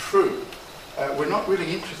not true. We're not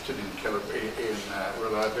really interested in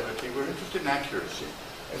reliability, we're interested in accuracy.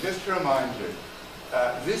 And just to remind you,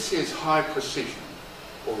 this is high precision,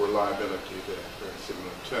 or reliability, they're very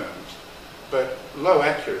similar terms, but low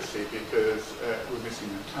accuracy because we're missing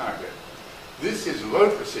the target. This is low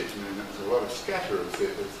precision, and there's a lot of scatter of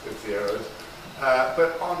the arrows,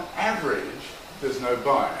 but on average, there's no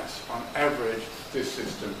bias. On average, this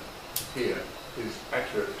system here is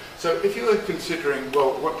accurate. So if you were considering,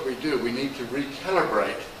 well, what do? We need to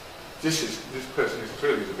recalibrate. This person is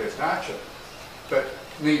clearly the best archer, but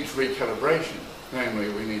needs recalibration. Namely,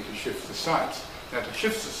 we need to shift the sights. Now, to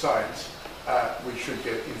shift the sights, we should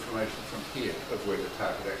get information from here of where the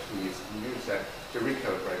target actually is, and use that to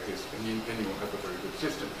recalibrate this, and then you will have a very good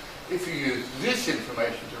system. If you use this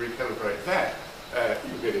information to recalibrate that,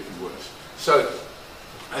 you'll get even worse. So,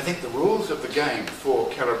 I think the rules of the game for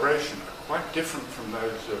calibration are quite different from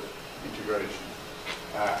those of integration.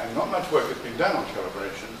 And not much work has been done on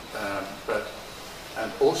calibration,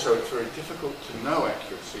 and also it's very difficult to know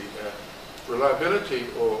accuracy. Reliability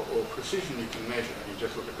or precision you can measure. You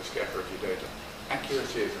just look at the scatter of your data.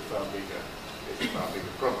 Accuracy is a far bigger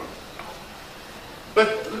problem.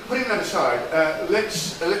 But putting that aside,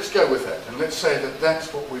 let's go with that, and let's say that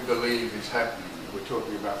that's what we believe is happening. We're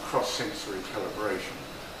talking about cross-sensory calibration,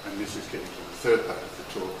 and this is getting to the third part of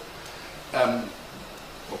the talk,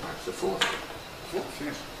 or perhaps the fourth,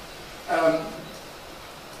 yes.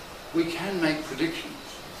 We can make predictions.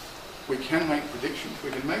 We can make predictions. We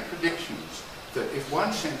can make predictions that if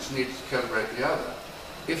one sense needs to calibrate the other,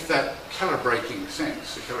 if that calibrating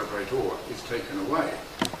sense, the calibrator, is taken away,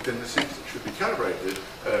 then the sense that should be calibrated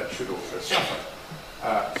should also suffer.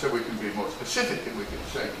 So we can be more specific, and we can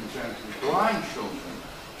say congenitally blind children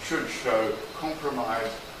should show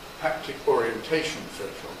compromised haptic orientation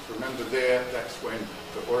thresholds. Remember there, that's when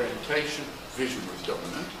the orientation, vision was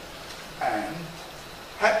dominant, and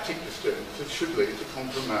haptic disturbances should lead to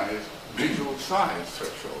compromised visual size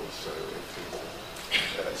thresholds. So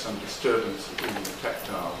if there's some disturbance in the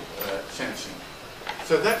tactile sensing.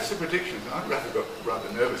 So that's the predictions. I'd got rather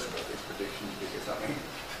nervous about these predictions because I mean,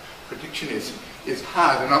 prediction is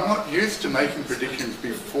hard, and I'm not used to making predictions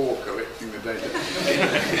before collecting the data.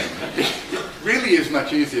 It really is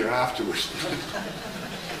much easier afterwards.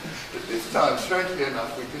 But this time, strangely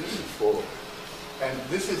enough, we did it before. And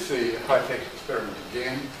this is the high-tech experiment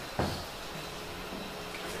again. I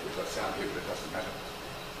think we've got sound here, but it doesn't matter.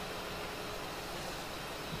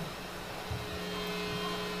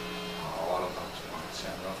 Oh, I don't know why it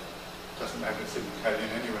sound off. Doesn't matter, it's in Italian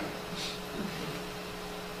anyway.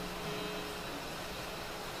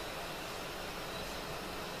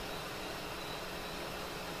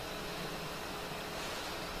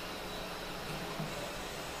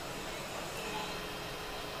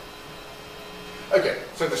 Okay,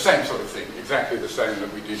 so the same sort of thing, exactly the same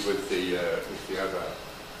that we did with the other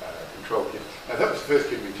control kit. Now that was the first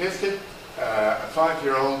kit we tested, a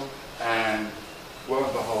 5-year-old, and lo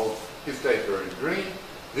and behold, his data are in green.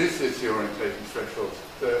 This is the orientation thresholds.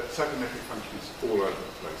 The psychometric function is all over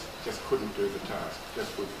the place. Just couldn't do the task.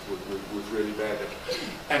 Just was really bad at it.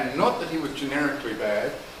 And not that he was generically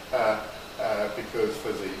bad, because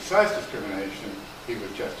for the size discrimination, he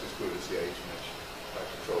was just as good as the age match.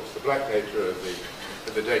 Controls. The black data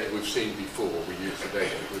are the data we've seen before. We use the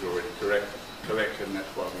data we'd already collected, and that's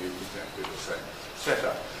why we use exactly the same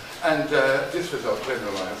setup. And this result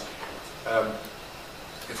generalized.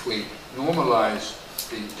 If we normalize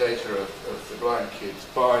the data of the blind kids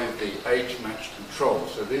by the age-matched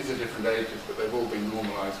controls. So these are different ages, but they've all been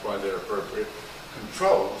normalized by their appropriate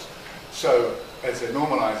controls. So as they're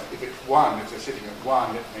normalized, if it's 1, if they're sitting at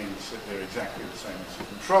 1, it means that they're exactly the same as the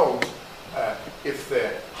controls. If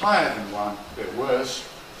they're higher than 1, they're worse.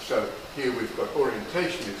 So here we've got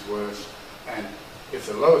orientation is worse, and if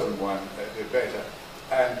they're lower than 1, they're better.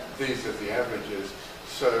 And these are the averages.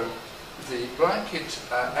 So the blind kids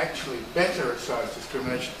are actually better at size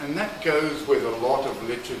discrimination, and that goes with a lot of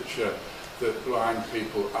literature that blind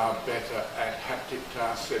people are better at haptic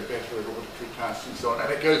tasks, they're better at auditory tasks and so on,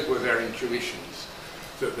 and it goes with their intuitions,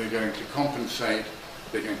 that they're going to compensate,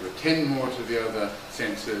 they're going to attend more to the other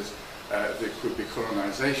senses, there could be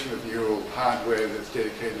colonization of neural hardware that's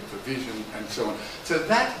dedicated for vision and so on. So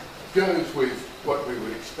that goes with what we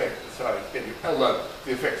would expect besides getting, although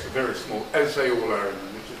the effects are very small, as they all are in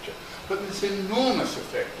the literature. But there's enormous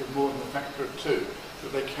effect of more than a factor of 2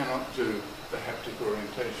 that they cannot do the haptic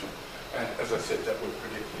orientation. And as I said, that we're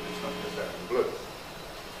predicting, it's not just out in blue.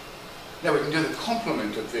 Now we can do the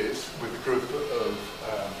complement of this with a group of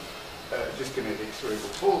dyskinetic cerebral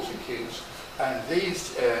palsy kids, and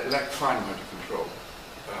these lack fine motor control.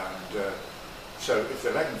 And so if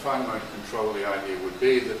they lack fine motor control, the idea would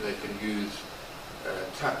be that they can use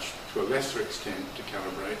touch to a lesser extent to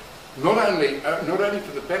calibrate, not only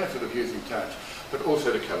for the benefit of using touch, but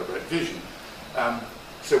also to calibrate vision.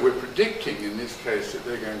 So we're predicting in this case that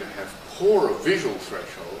they're going to have poorer visual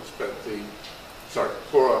thresholds, but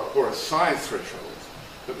poorer size thresholds,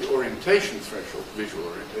 but the orientation threshold, visual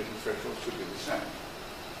orientation threshold, should be the same.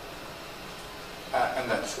 And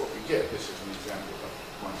that's what we get. This is an example of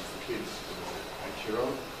one of the kids, the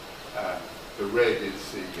 8-year-old. The red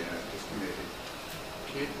is the dyskinetic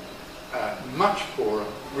kid. Much poorer,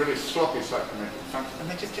 really sloppy psychometric function,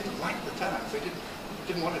 and they just didn't like the task. They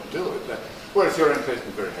didn't want to do it. Whereas the orientation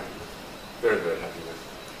is very happy with. Very, very happy with.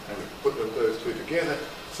 And we put those two together,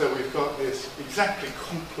 so we've got this exactly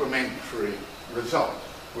complementary result,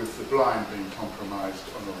 with the blind being compromised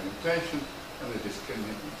on orientation and the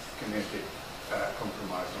dyskinetic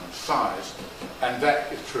compromised on size. And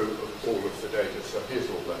that is true of all of the data. So here's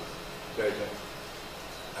all the data.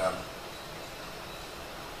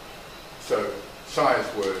 So size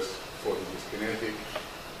worse for the dyskinetic,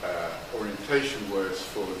 orientation worse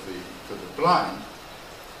for the blind.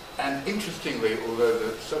 And interestingly, although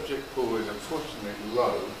the subject pool is unfortunately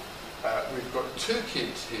low, we've got 2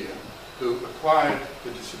 kids here who acquired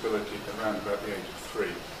the disability around about the age of 3.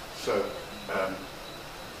 So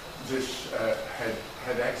this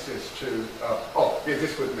had access to,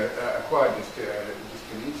 this was an acquired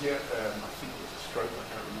dyskinesia, I think it was a stroke,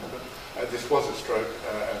 I can't remember. This was a stroke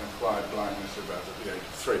and acquired blindness about at the age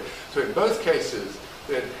of 3. So in both cases,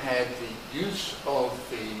 they'd had the use of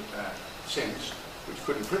the sense, which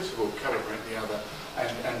could in principle calibrate the other,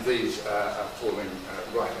 and these are falling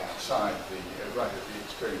right outside right at the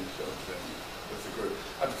experience of the group.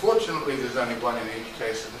 Unfortunately, there's only one in each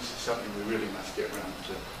case, and this is something we really must get around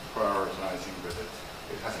to prioritizing, but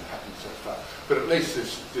it hasn't happened so far. But at least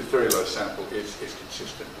this very low sample is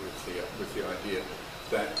consistent with the idea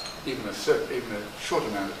that even a short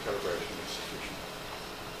amount of calibration is sufficient.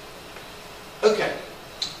 Okay.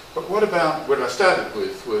 But what about, what I started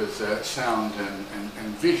with was sound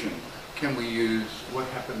and vision. Can we use what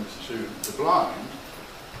happens to the blind?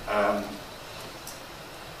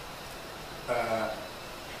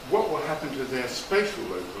 What will happen to their spatial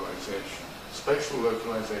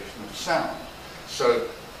localization of sound? So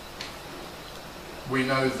we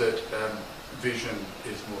know that vision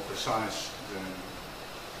is more precise than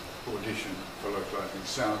audition for localizing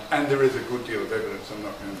sound, and there is a good deal of evidence, I'm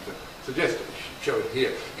not going to suggest it, show it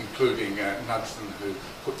here, including Knudsen, who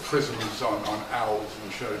put prisms on owls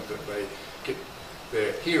and showed that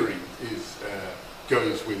their hearing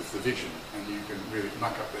goes with the vision, and you can really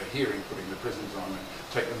muck up their hearing putting the prisms on and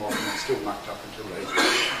take them off, and it's still mucked up until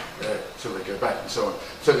they go back and so on.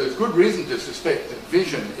 So there's good reason to suspect that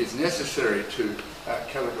vision is necessary to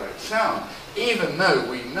calibrate sound, even though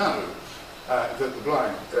we know that the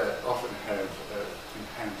blind often have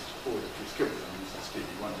enhanced auditory skills. I mean, it's Stevie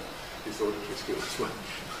Wonder. His auditory skills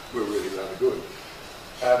were really rather good.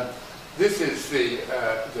 This is the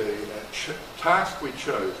task we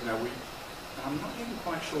chose. Now, I'm not even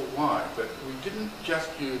quite sure why, but we didn't just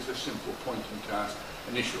use a simple pointing task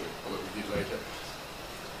initially, although we did later,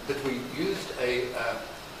 but we used a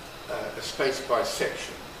space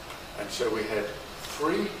bisection. And so we had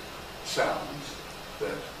 3 sounds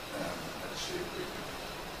that, let's see if we can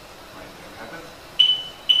make that happen.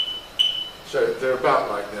 So they're about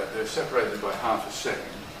like that. They're separated by half a second.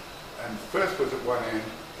 And the first was at one end,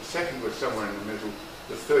 the second was somewhere in the middle,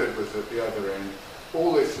 the third was at the other end.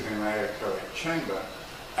 All this in an anechoic chamber,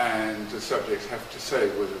 and the subjects have to say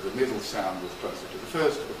whether the middle sound was closer to the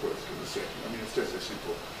first or closer to the second. I mean, it's just a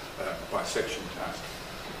simple bisection task.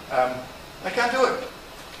 They can't do it.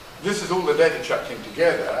 This is all the data chucked in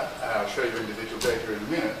together. I'll show you individual data in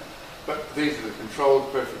a minute. But these are the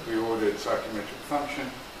controlled, perfectly ordered psychometric function.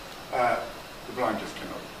 The blind just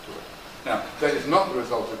cannot do it. Now, that is not the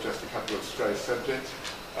result of just a couple of stray subjects.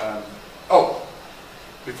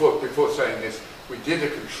 Before saying this, we did a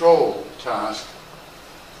control task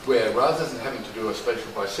where rather than having to do a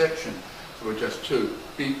spatial bisection, there were just two,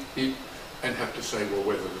 beep, beep, and have to say, well,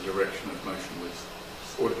 whether the direction of motion was,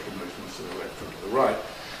 auditory motion was to the left or to the right.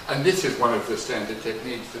 And this is one of the standard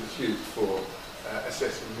techniques that's used for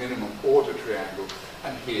assessing minimum auditory angle.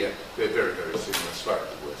 And here, they're very, very similar,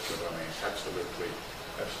 slightly worse, but I mean,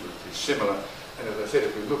 absolutely similar. And as I said,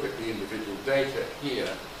 if we look at the individual data here,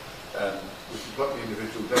 we can plot the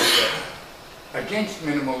individual data against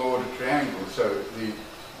minimal auditory angle. So these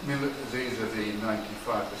are the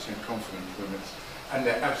 95% confidence limits, and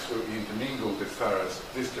they're absolutely intermingled as far as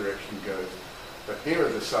this direction goes. But here are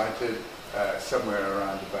the cited somewhere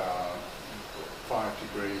around about 5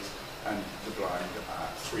 degrees, and the blind are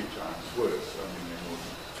 3 times worse. I mean, they're more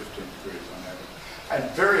than 15 degrees on average. And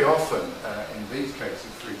very often, in these cases,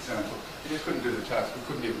 for example, we just couldn't do the task. We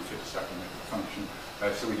couldn't even fit a psychometric function,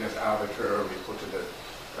 so we just arbitrarily put it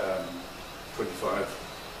at 25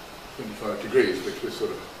 degrees, which was sort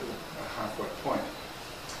of a halfway point.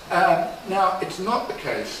 Now, it's not the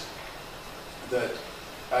case that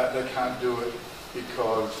they can't do it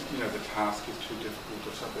because, the task is too difficult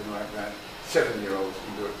or something like that. 7-year-olds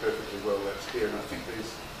can do it perfectly well, that's here, and I think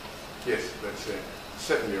yes, that's it.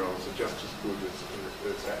 7-year-olds are just as good as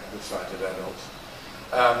the sighted adults.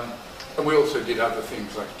 And we also did other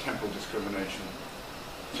things like temporal discrimination,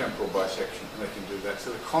 temporal bisection, and they can do that.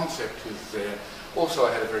 So the concept is there. Also,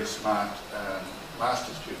 I had a very smart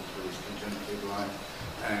master's student who was congenitally blind,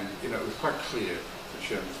 and it was quite clear that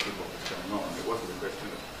she understood what was going on. It wasn't a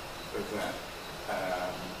question of that,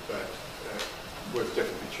 but was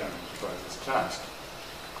definitely challenged by this task.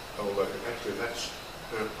 Although actually that's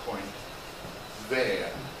her point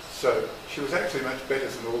there. So she was actually much better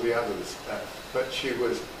than all the others, but she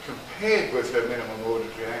was compared with her minimum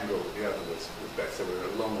auditory angle. The other was better, so we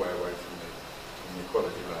were a long way away from the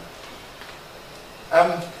equality line.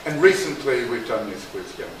 And recently we've done this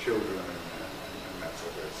with young children, and that's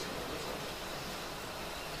a very similar result.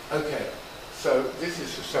 Okay, so this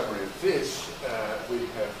is a summary of this. We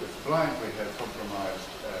have, with the blind, we have compromised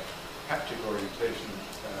haptic orientation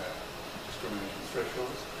discrimination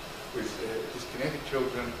thresholds. With dyskinetic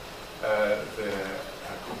children, they're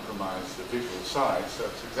compromised the visual side, so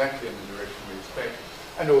it's exactly in the direction we expect.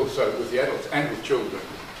 And also with the adults and with children,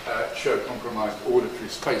 show compromised auditory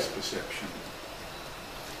space perception.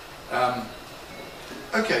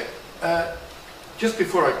 Okay, just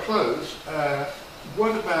before I close,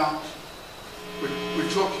 what about, we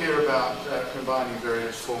talk here about combining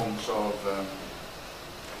various forms of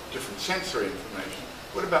different sensory information.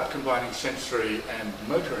 What about combining sensory and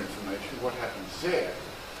motor information? What happens there?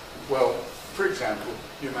 Well, for example,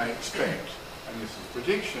 you may expect, and this is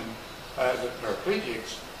prediction, that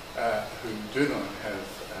paraplegics who do not have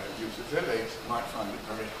use of their legs might find it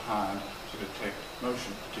very hard to detect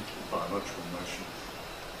motion, particularly biological motion.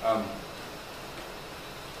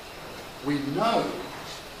 We know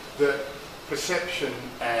that perception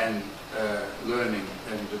and learning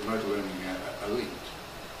and motor learning are linked.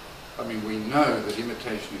 I mean, we know that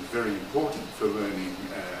imitation is very important for learning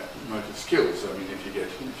motor skills. I mean, if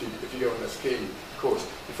you go on a skiing course,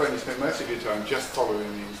 you find you spend most of your time just following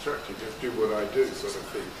the instructor, just do what I do sort of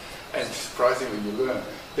thing. And surprisingly, you learn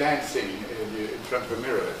dancing in front of a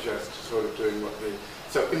mirror, just sort of doing what the...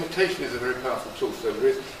 So imitation is a very powerful tool. So there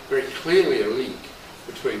is very clearly a link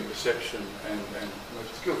between perception and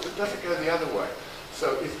motor skills. But does it go the other way?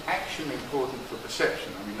 So is action important for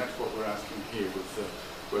perception? I mean, that's what we're asking here with the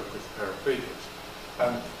work with paraplegics.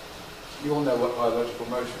 You all know what biological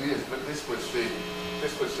motion is, but this was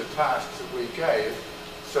the task that we gave.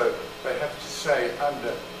 So they have to say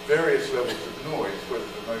under various levels of noise whether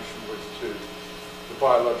the motion was to the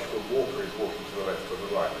biological walker is walking to the left or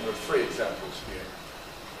the right. And there are 3 examples here.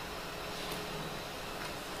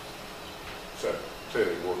 So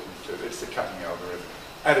clearly walking to, it's the cutting algorithm.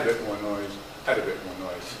 Add a bit more noise, add a bit more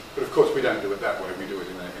noise. But of course we don't do it that way, we do it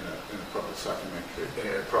in a proper psychometric,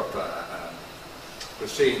 proper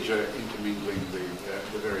procedure intermingling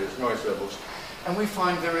the various noise levels. And we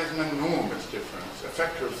find there is an enormous difference, a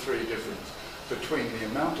factor of 3 difference between the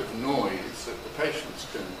amount of noise that the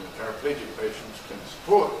paraplegic patients can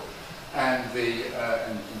support and the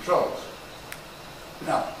controls.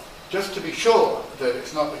 Now, just to be sure that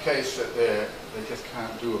it's not the case that they just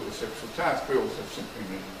can't do a perceptual task, we also simply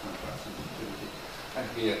measure contrast sensitivity. And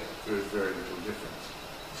here there is very little difference.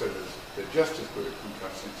 So they're just as good at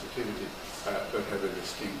contrast sensitivity, but have a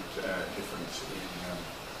distinct difference in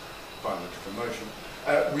biological motion.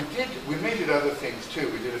 We measured other things too.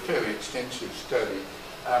 We did a fairly extensive study.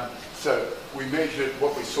 So we measured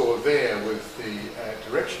what we saw there was the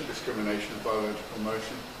direction discrimination of biological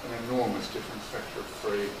motion, an enormous difference factor of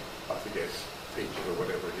 3, I forget, feature or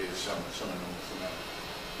whatever it is, some enormous amount.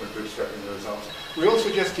 We're bootstrapping the results. We also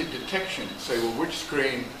just did detection, say, well, which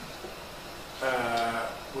screen,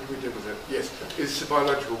 what did we do with it? Yes, is the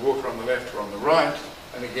biological water on the left or on the right?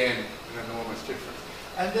 And again, an enormous difference.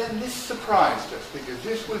 And then this surprised us, because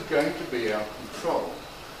this was going to be our control.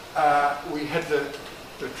 We had the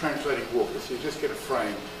translating walker, so you just get a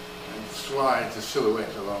frame and slide the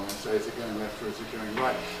silhouette along and say, is it going left or is it going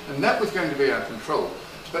right? And that was going to be our control.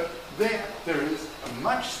 But there is a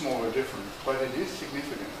much smaller difference, but it is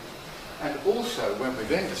significant. And also, when we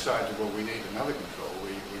then decided, well, we need another control,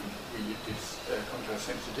 we did contrast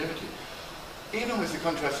sensitivity. Even with the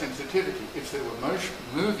contrast sensitivity, if there were motion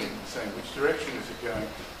moving, saying which direction is it going,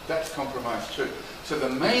 that's compromised too. So the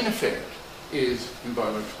main effect is in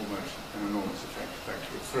biological motion, an enormous effect,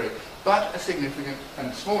 factor of 3, but a significant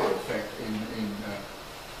and smaller effect in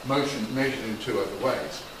motion measured in 2 other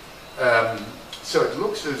ways. So it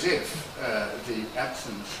looks as if the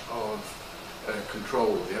absence of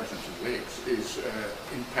control, the absence of legs,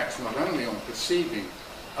 impacts not only on perceiving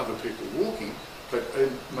other people walking, but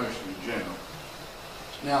motion in general.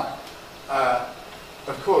 Now,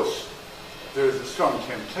 of course, there is a strong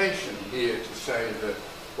temptation here to say that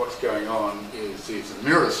what's going on is these are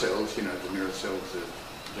mirror cells, you know, the mirror cells of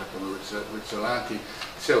Giacomo Rizzolatti,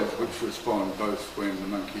 cells which respond both when the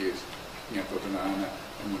monkey is picking up a banana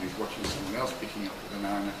and when he's watching someone else picking up a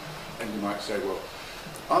banana. And you might say, well,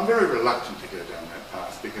 I'm very reluctant to go down that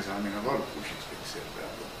path because, I mean, a lot of bullshit's been said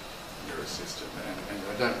about the mirror system, and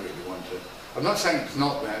I don't really want to. I'm not saying it's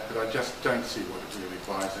not that, but I just don't see what it really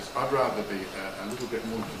applies as. I'd rather be a little bit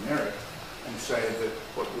more generic and say that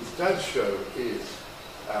what this does show is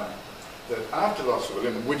that after loss of a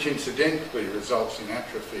limb, which incidentally results in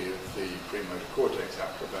atrophy of the premotor cortex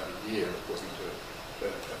after about a year, according to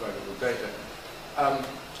available data,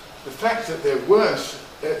 the fact that they're worse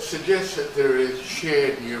suggests that there is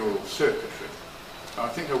shared neural circuitry. I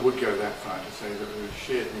think I would go that far to say that there is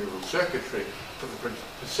shared neural circuitry for the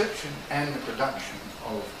perception and the production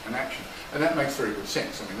of an action. And that makes very good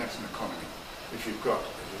sense. I mean, that's an economy. If you've got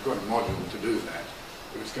a module to do that,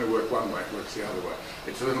 if it's going to work one way, it works the other way.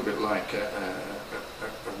 It's a little bit like a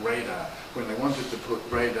radar. When they wanted to put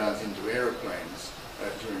radars into aeroplanes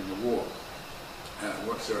during the war,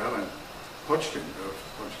 what Sir Alan Hodgkin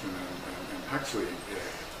and Huxley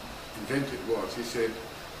invented was, he said,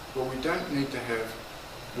 well, we don't need to have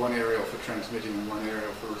one aerial for transmitting and one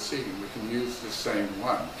aerial for receiving. We can use the same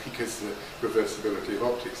one because the reversibility of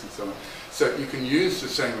optics and so on. So you can use the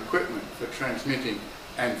same equipment for transmitting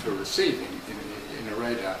and for receiving in a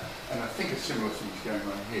radar. And I think a similar thing's going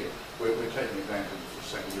on here. We're taking advantage of the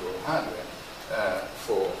same neural hardware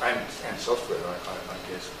and software,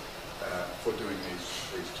 I guess, for doing these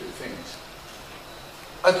 2 things.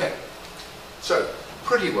 Okay, so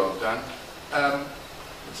pretty well done,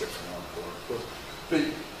 except for encore, of course.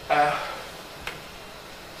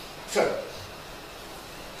 So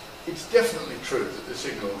it's definitely true that the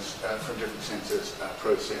signals from different sensors are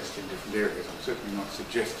processed in different areas. I'm certainly not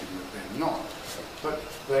suggesting that they're not, but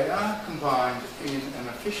they are combined in an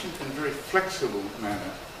efficient and very flexible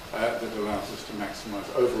manner that allows us to maximize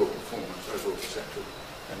overall performance, overall perceptual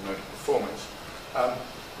and motor performance.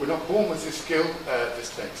 We're not born with this skill.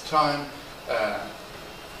 This takes time,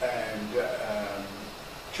 and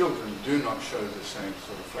children do not show the same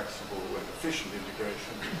sort of flexible and efficient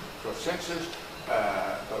integration across sensors,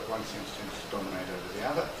 but one sense tends to dominate over the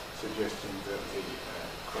other, suggesting that the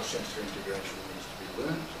cross-sensor integration needs to be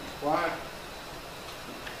learned and acquired.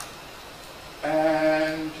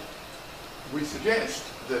 And we suggest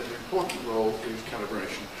that an important role is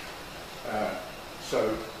calibration.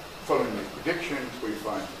 So following these predictions, we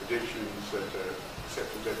find predictions that are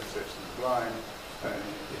perceptual deficits in the blind,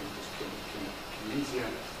 in kinesia,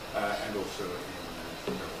 and also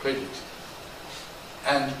in paraplegics.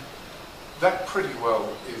 And that pretty well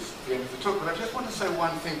is the end of the talk. But I just want to say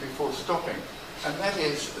one thing before stopping, and that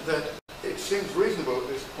is that it seems reasonable at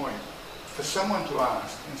this point for someone to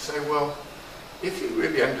ask and say, well, if you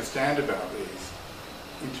really understand about these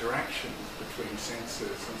interactions between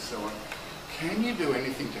sensors and so on, can you do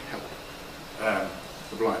anything to help?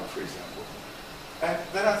 the blind, for example? And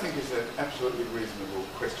that, I think, is an absolutely reasonable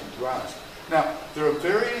question to ask. Now, there are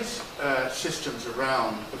various systems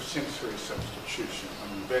around of sensory substitution.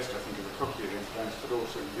 I mean, best, I think, are the cochlear implants, but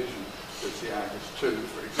also vision. There's the Argus 2,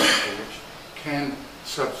 for example, which can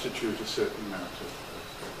substitute a certain amount of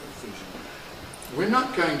vision. We're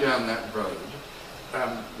not going down that road.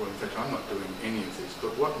 Well, in fact, I'm not doing any of this,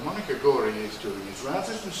 but what Monica Gori is doing is,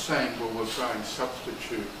 rather than saying, well, we'll try and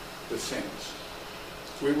substitute the sense,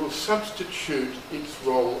 we will substitute its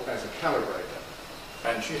role as a calibrator.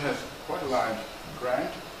 And she has quite a large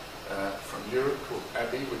grant from Europe called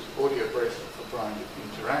ABBY, which is Audio Bracelet for Blind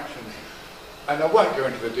Interactions. And I won't go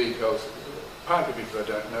into the details, partly because I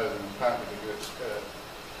don't know them, and partly because it's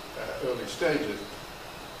early stages.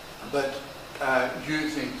 But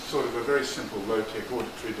using sort of a very simple low-tech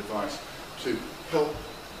auditory device to help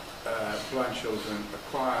blind children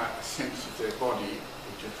acquire a sense of their body,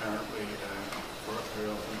 which apparently very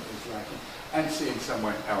often is lacking, and see in some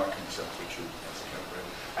way how it can substitute as a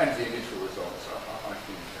calibrator. And the initial results, I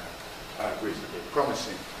think, are reasonably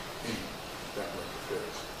promising in that work of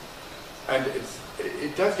hers. And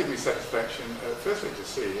it does give me satisfaction, firstly to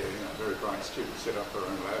see a very bright student set up her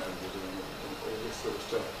own lab and doing all this sort of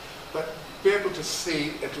stuff, but be able to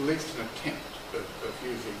see at least an attempt of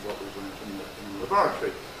using what we've learned in the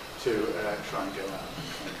laboratory to try and go out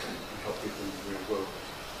and help people in the real world.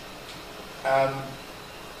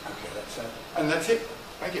 Okay, that's it. And that's it.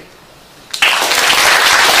 Thank you.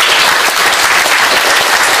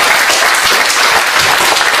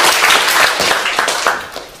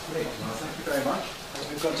 Great. Well, thank you very much.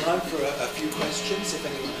 We've got time for a few questions, if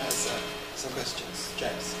anyone has some questions.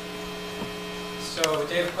 James. So,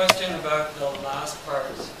 Dave, a question about the last part,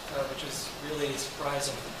 which is really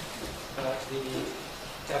surprising, about the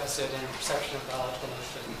deficit in perception of biological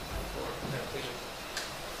motion for paraplegic.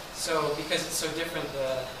 So, because it's so different,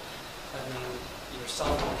 your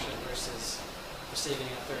solid motion versus perceiving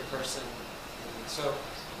a third person. So,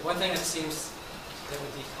 one thing that seems that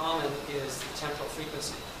would be common is the temporal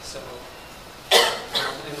frequency. So,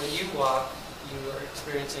 and when you walk, you are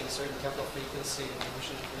experiencing a certain temporal frequency and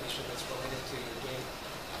motion information that's related to your gait,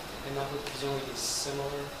 and that would presumably be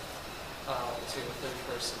similar to a third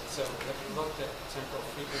person. So, have you looked at temporal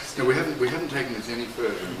frequency? No, we haven't taken this any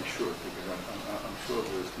further, and we should, because I'm sure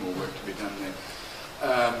there's more work to be done there.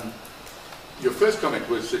 Your first comment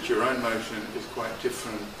was that your own motion is quite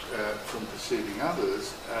different from perceiving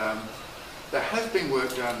others. There has been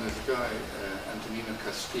work done. There's a guy, Antonino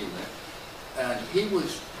Castile, and he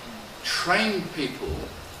was trained people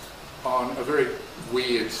on a very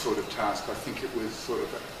weird sort of task. I think it was sort of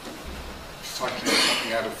cycling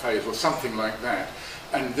something out of phase or something like that.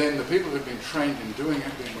 And then the people who'd been trained in doing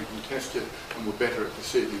it then went and tested and were better at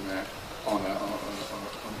perceiving that on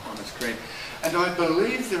a screen. And I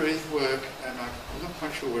believe there is work, and I'm not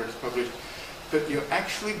quite sure where it's published, but you're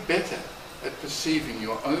actually better at perceiving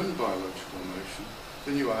your own biological motion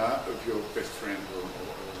than you are of your best friend or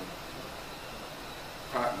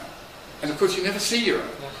partner. And of course, you never see your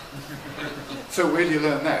own. So where do you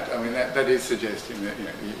learn that? I mean, that is suggesting that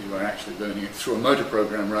you are actually learning it through a motor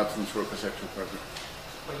program rather than through a perceptual program.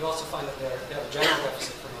 But you also find that they have a general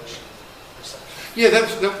deficit for motion perception. Yeah,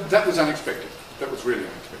 that was unexpected. That was really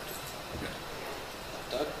unexpected. Yeah.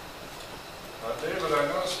 Doug? David, I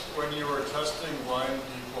noticed when you were testing blind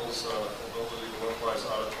people's ability to localize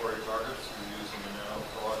auditory targets, you're using an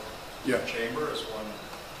analog chamber as one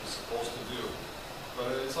is supposed to do.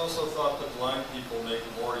 But it's also thought that blind people make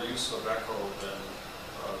more use of echo than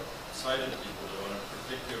sighted people do. And in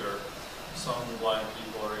particular, some blind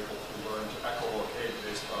people are able to learn to echolocate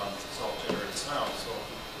based on self-generated sound. So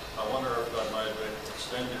I wonder if that might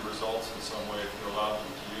extend your results in some way if you allow them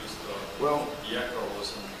to use the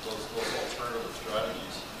echoes and those alternative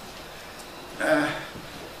strategies.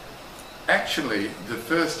 Actually, the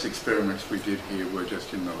first experiments we did here were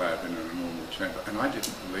just in the lab in a normal chamber, and I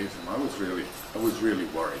didn't believe them. I was really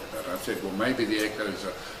worried about it. I said, well, maybe the echoes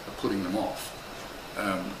are putting them off,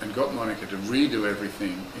 and got Monica to redo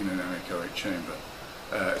everything in an anechoic chamber.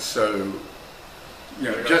 So,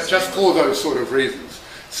 just for those sort of reasons.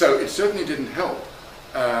 So it certainly didn't help.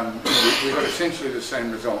 We got essentially the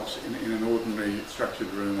same results in an ordinary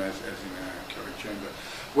structured room as in an anechoic chamber.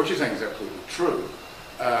 What you're saying is absolutely true.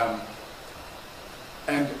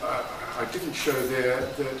 And I didn't show there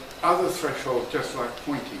that other thresholds, just like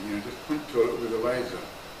pointing, just point to it with a laser,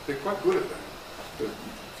 they're quite good at that.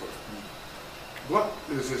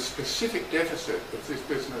 There's a specific deficit of this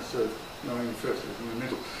business of knowing the first is in the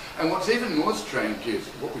middle. And what's even more strange is,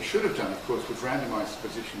 what we should have done, of course, was randomise the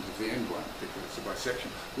positions of the end one, because it's a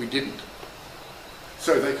bisection. We didn't.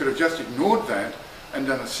 So they could have just ignored that and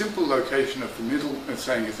done a simple location of the middle and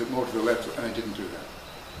saying, is it more to the left? And they didn't do that.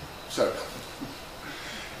 So,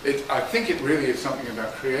 I think it really is something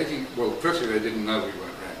about creating, well, firstly they didn't know we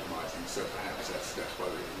weren't randomizing, so perhaps that's why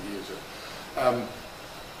they didn't use it.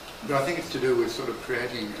 But I think it's to do with sort of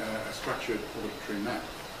creating a structured auditory map,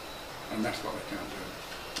 and that's what they can't do.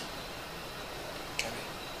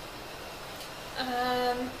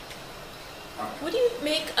 What do you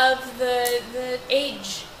make of the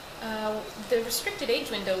age, the restricted age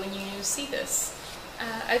window when you see this?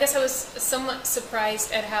 I guess I was somewhat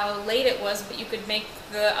surprised at how late it was, but you could make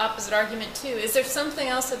the opposite argument too. Is there something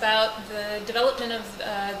else about the development of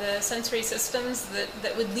the sensory systems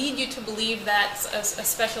that would lead you to believe that's a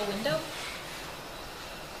special window?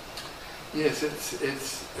 Yes,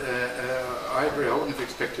 I agree. I wouldn't have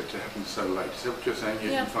expected it to happen so late. Is that what you're saying? You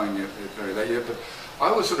didn't find it very late. Yeah, but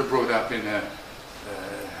I was sort of brought up in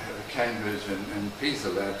Cambridge and Pisa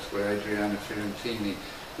labs where Adriana Fiorentini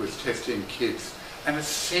was testing kids. And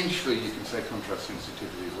essentially, you can say contrast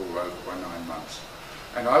sensitivity is all over by 9 months.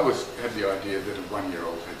 And I had the idea that a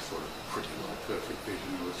 1-year-old had sort of pretty well perfect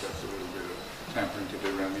vision. There was just a little bit of tampering to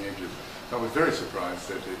do around the edges. So I was very surprised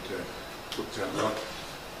that it took so long.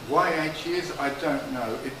 Why 8 years? I don't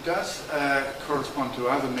know. It does correspond to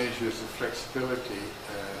other measures of flexibility,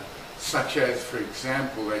 such as, for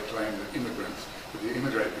example, they claim that immigrants, if you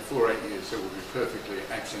immigrate before 8 years, they will be perfectly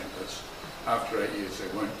accentless. After 8 years, they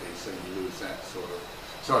won't be, so you lose that sort of.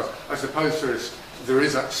 So I suppose there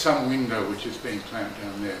is some window which is being clamped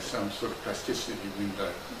down there, some sort of plasticity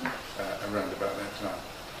window around about that time.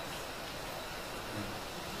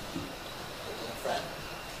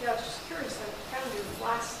 Yeah, I was just curious. I found your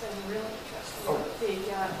last thing really interesting,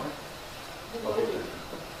 the loading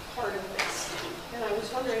part of this. And I was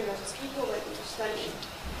wondering, those people that you studied,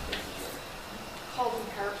 called them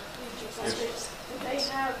paraplegics, did they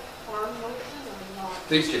have arm motion or not?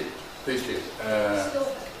 These did.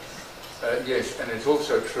 Yes, and it's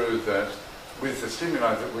also true that with the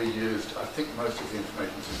stimuli that we used, I think most of the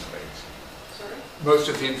information is in the legs. Sorry? Most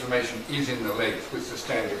of the information is in the legs with the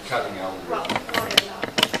standard cutting algorithm. Well, not enough.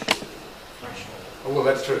 Oh, well,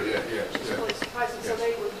 that's true, yeah. It's really surprising. Yes. So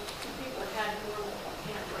people had normal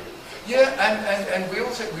handwriting. Yeah, and we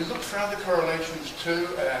looked for other correlations too,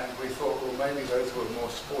 and we thought, well, maybe those were more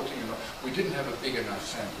sporting enough. We didn't have a big enough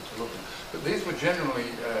sample to look at. But these were generally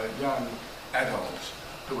young adults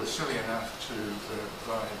who were silly enough to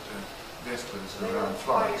ride Vespas around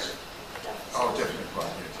Florence. Oh, definitely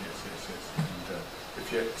quite, yes. And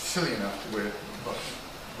if you're silly enough to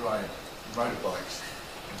ride motorbikes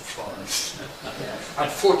in Florence,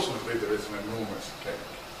 unfortunately there is an enormous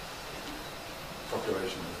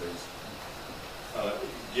population of these.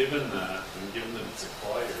 Given that, and given that it's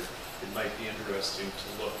acquired, it might be interesting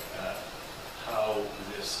to look at how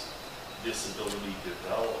this disability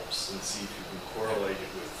develops and see if you can correlate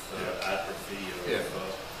it with atrophy of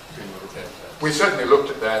premotor cortex. We certainly looked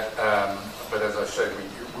at that, but as I said,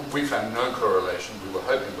 we found no correlation. We were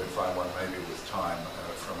hoping we'd find one maybe with time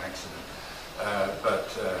from accident, but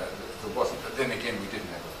there wasn't. But then again, we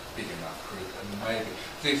didn't have a big enough group, and maybe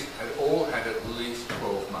these had all had at least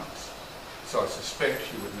 12 months. So I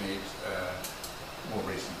suspect you would need more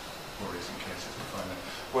recent cases to find that.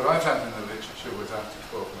 What I found in the literature was after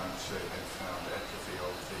 12 months they had found atrophy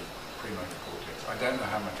of the premotor cortex. I don't know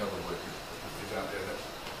how much other work is out there.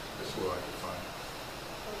 That's all I could find.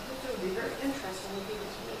 Well, it would be very interesting if you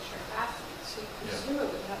was wheelchair athletes who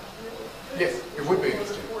presumably have really good. Yes, it would be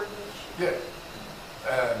interesting. Coordination. Yeah.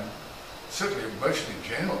 Certainly motion in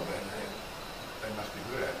general they must be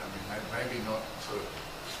good at. I mean, maybe not sort of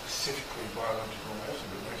specifically biological motion,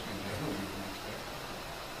 but motion in general you wouldn't expect.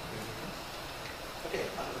 Okay,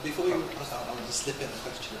 before we pass out, I want to slip in a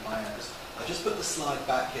question of my own. I just put the slide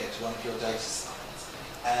back here to one of your data slides,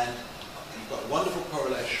 and you've got a wonderful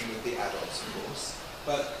correlation with the adults, of course,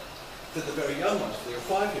 but for the very young ones, for your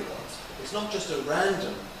 5-year-olds, it's not just a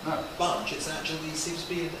random bunch, it's actually seems to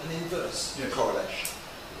be an inverse correlation.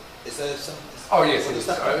 Is there some... Oh yes, it is.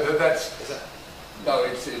 No,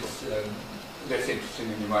 it's less interesting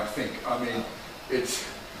than you might think. I mean, it's...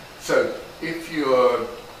 So, if you're...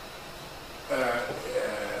 what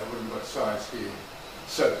have we got size here?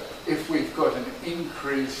 So, if we've got an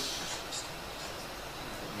increase...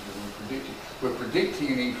 We're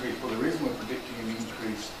predicting an increase. Well, the reason we're predicting an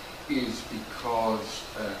increase is because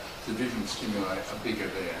the visual stimuli are bigger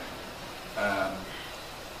there.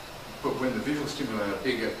 But when the visual stimuli are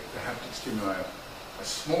bigger, the haptic stimuli are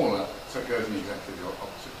smaller, so it goes in exactly the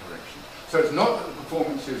opposite direction. So it's not that the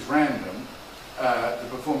performance is random, the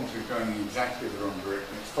performance is going in exactly the wrong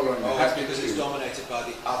direction. It's following the it's because it's dominated by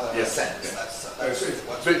the other sense. Yeah. That's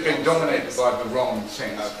it's being dominated by the wrong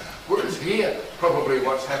sense. Okay. Whereas here, probably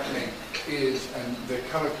what's happening is, and they're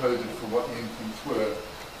colour-coded for what the infants were,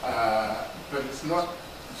 but it's not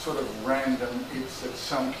sort of random, it's that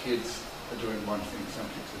some kids are doing one thing, some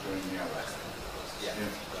kids are doing the other. Yeah.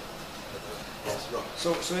 Yes, Rob.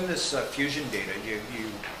 So in this fusion data, you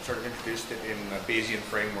sort of introduced it in a Bayesian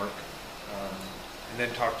framework, and then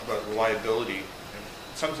talked about reliability.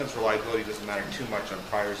 In some sense, reliability doesn't matter too much on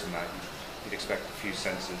priors in that. You'd expect a few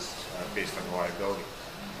senses based on reliability.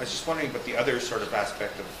 I was just wondering about the other sort of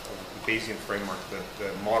aspect of the Bayesian framework,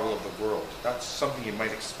 the model of the world. That's something you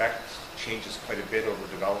might expect changes quite a bit over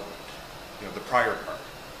development, the prior part.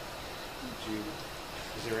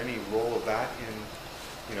 Is there any role of that in,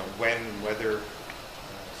 when and whether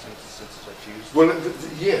senses are fused? Well,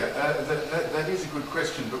 that is a good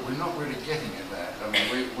question, but we're not really getting at that. I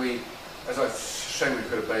mean, we as I say, we've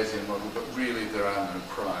got a Bayesian model, but really there are no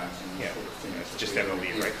priors in this sort of thing. It's just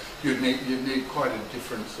MLE, right? You'd need quite a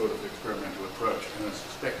different sort of experimental approach, and I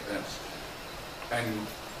suspect that's. And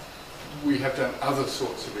we have done other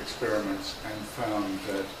sorts of experiments and found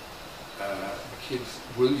that kids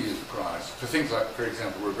will use priors for things like, for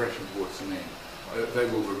example, regression towards the mean. They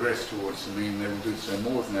will regress towards the mean. They will do so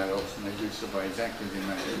more than adults, and they do so by exactly the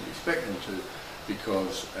amount you'd expect them to,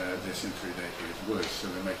 because their sensory data is worse, so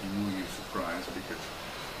they're making more use of priors because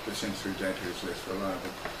the sensory data is less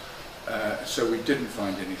reliable. So we didn't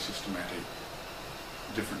find any systematic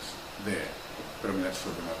difference there. But I mean, that's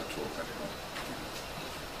sort of another talk, I think.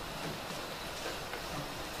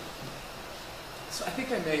 So I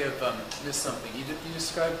think I may have missed something. You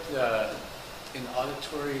described an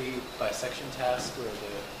auditory bisection task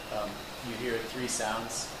where you hear 3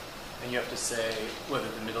 sounds, and you have to say whether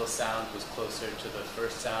the middle sound was closer to the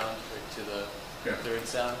first sound or to the third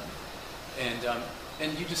sound.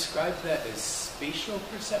 And you described that as spatial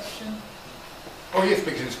perception? Oh yes,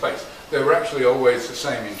 because in space. They were actually always the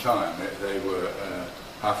same in time. They were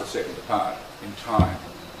half a second apart in time.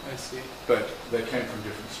 I see. But they came from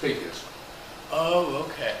different speakers. Oh,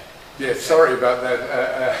 okay. Yeah, sorry about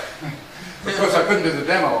that. Of course, I couldn't do the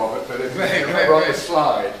demo of it, but if you remember on the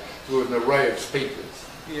slide, there was an array of speakers.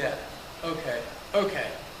 Yeah. Okay. Okay.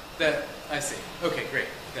 That I see. Okay, great.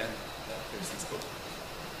 Then that makes sense. Cool.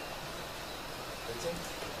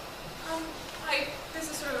 This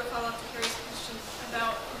is sort of a follow-up to Carrie's question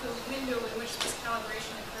about the window in which this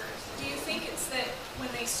calibration occurs. Do you think it's that when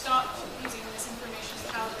they stop using this information to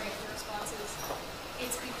calibrate the responses,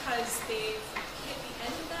 it's because they've hit the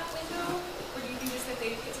end of that window, or do you think it's that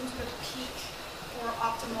they've hit some sort of peak or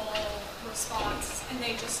optimal response and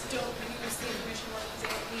they just don't use the information more because they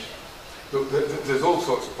don't need it? Look, there's all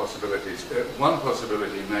sorts of possibilities. One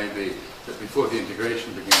possibility may be that before the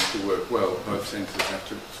integration begins to work well, both senses have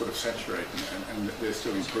to sort of saturate, and they're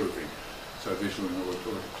still improving. So visual and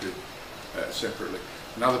auditory separately.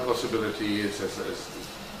 Another possibility is, as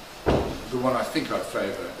the one I think I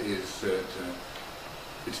favour, is that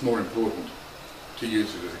it's more important to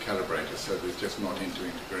use it as a calibrator, so there's just not into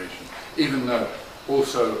integration. Even though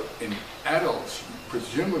also in adults, you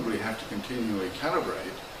presumably have to continually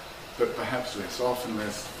calibrate, but perhaps less often,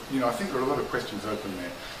 less. I think there are a lot of questions open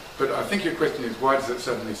there. But I think your question is, why does it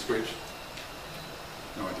suddenly switch?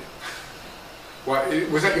 No idea. Why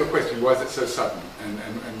was that your question? Why is it so sudden?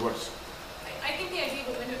 And what's? I think the idea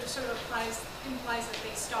of the window just sort of implies that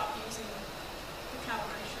they stop using the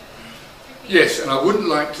calibration. Yes, and I wouldn't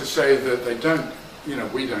like to say that they don't.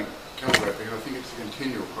 We don't calibrate, because I think it's a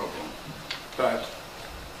continual problem. But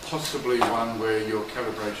possibly one where your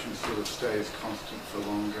calibration sort of stays constant for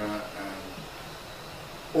longer,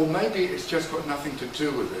 or maybe it's just got nothing to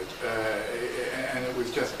do with it, and it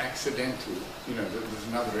was just accidental. There's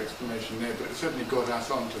another explanation there, but it certainly got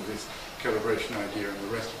us onto this calibration idea, and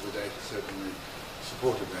the rest of the data certainly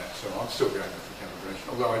supported that. So I'm still going with the calibration,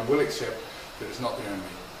 although I will accept that it's not the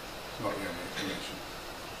only explanation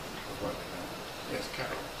of what they know. Yes,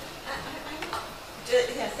 Carol.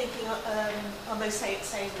 Thinking on those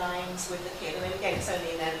same lines with the kid. I mean, again, it's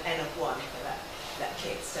only an N of 1 for that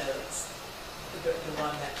kid, so it's the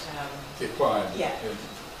one that... the acquired. Yeah,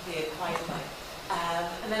 the acquired mind.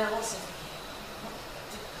 And then I'm also thinking,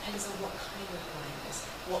 it depends on what kind of blindness,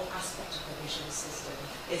 what aspect of the visual system.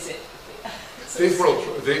 Is it... These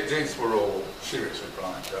were all seriously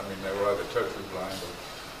blind. I mean, they were either totally blind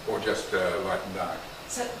or just light and dark.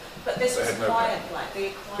 So, but this was acquired blind.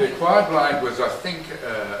 The acquired blind was, I think,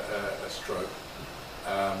 a stroke.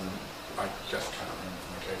 I just can't remember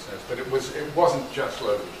from the case notes, but it wasn't just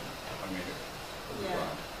low vision. I mean, it was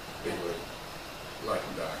blind. They were light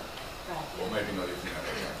and dark. Or maybe not even that.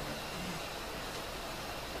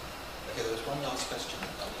 Okay, there was one last question.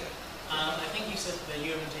 Okay. I think you said that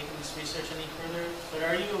you haven't taken this research any further, but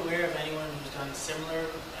are you aware of anyone who's done similar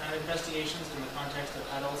investigations in the context of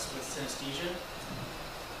adults with synesthesia?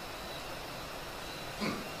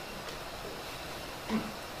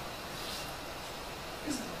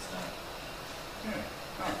 Yeah.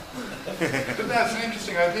 Oh. But that's an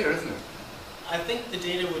interesting idea, isn't it? I think the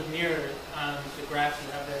data would mirror the graph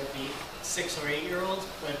you have there would be 6 or 8 year olds,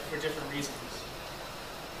 but for different reasons.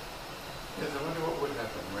 Yes, I wonder what would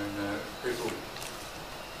happen when people...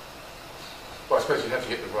 Well, I suppose you have to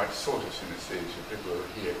get the right sort of synesthesia. People who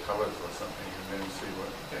hear colours or something and then see what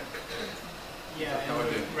you get. Yeah, and No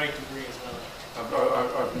the idea. right degree as well.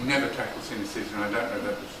 I've never tackled synesthesia and I don't know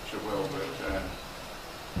that literature well, but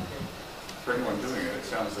for anyone doing it, it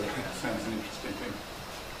sounds an interesting thing.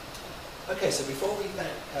 Okay, so before we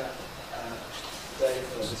thank Dave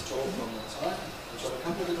for his talk one more time, we've got a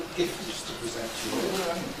couple of little gifts to present to you.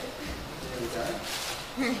 Here we go.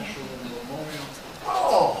 Special memorial.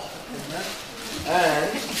 Oh! And,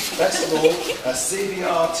 best of all, a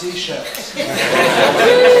CVR t-shirt.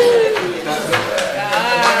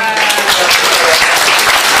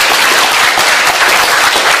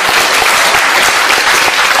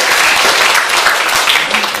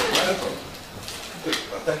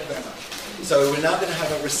 Thank you very much. So we're now going to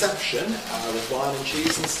have a reception with wine and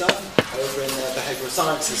cheese and stuff over in the Behavioural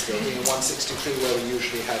Sciences building in 163 where we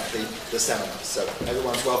usually have the seminars. So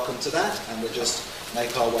everyone's welcome to that and we'll just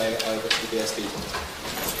make our way over to the BSB.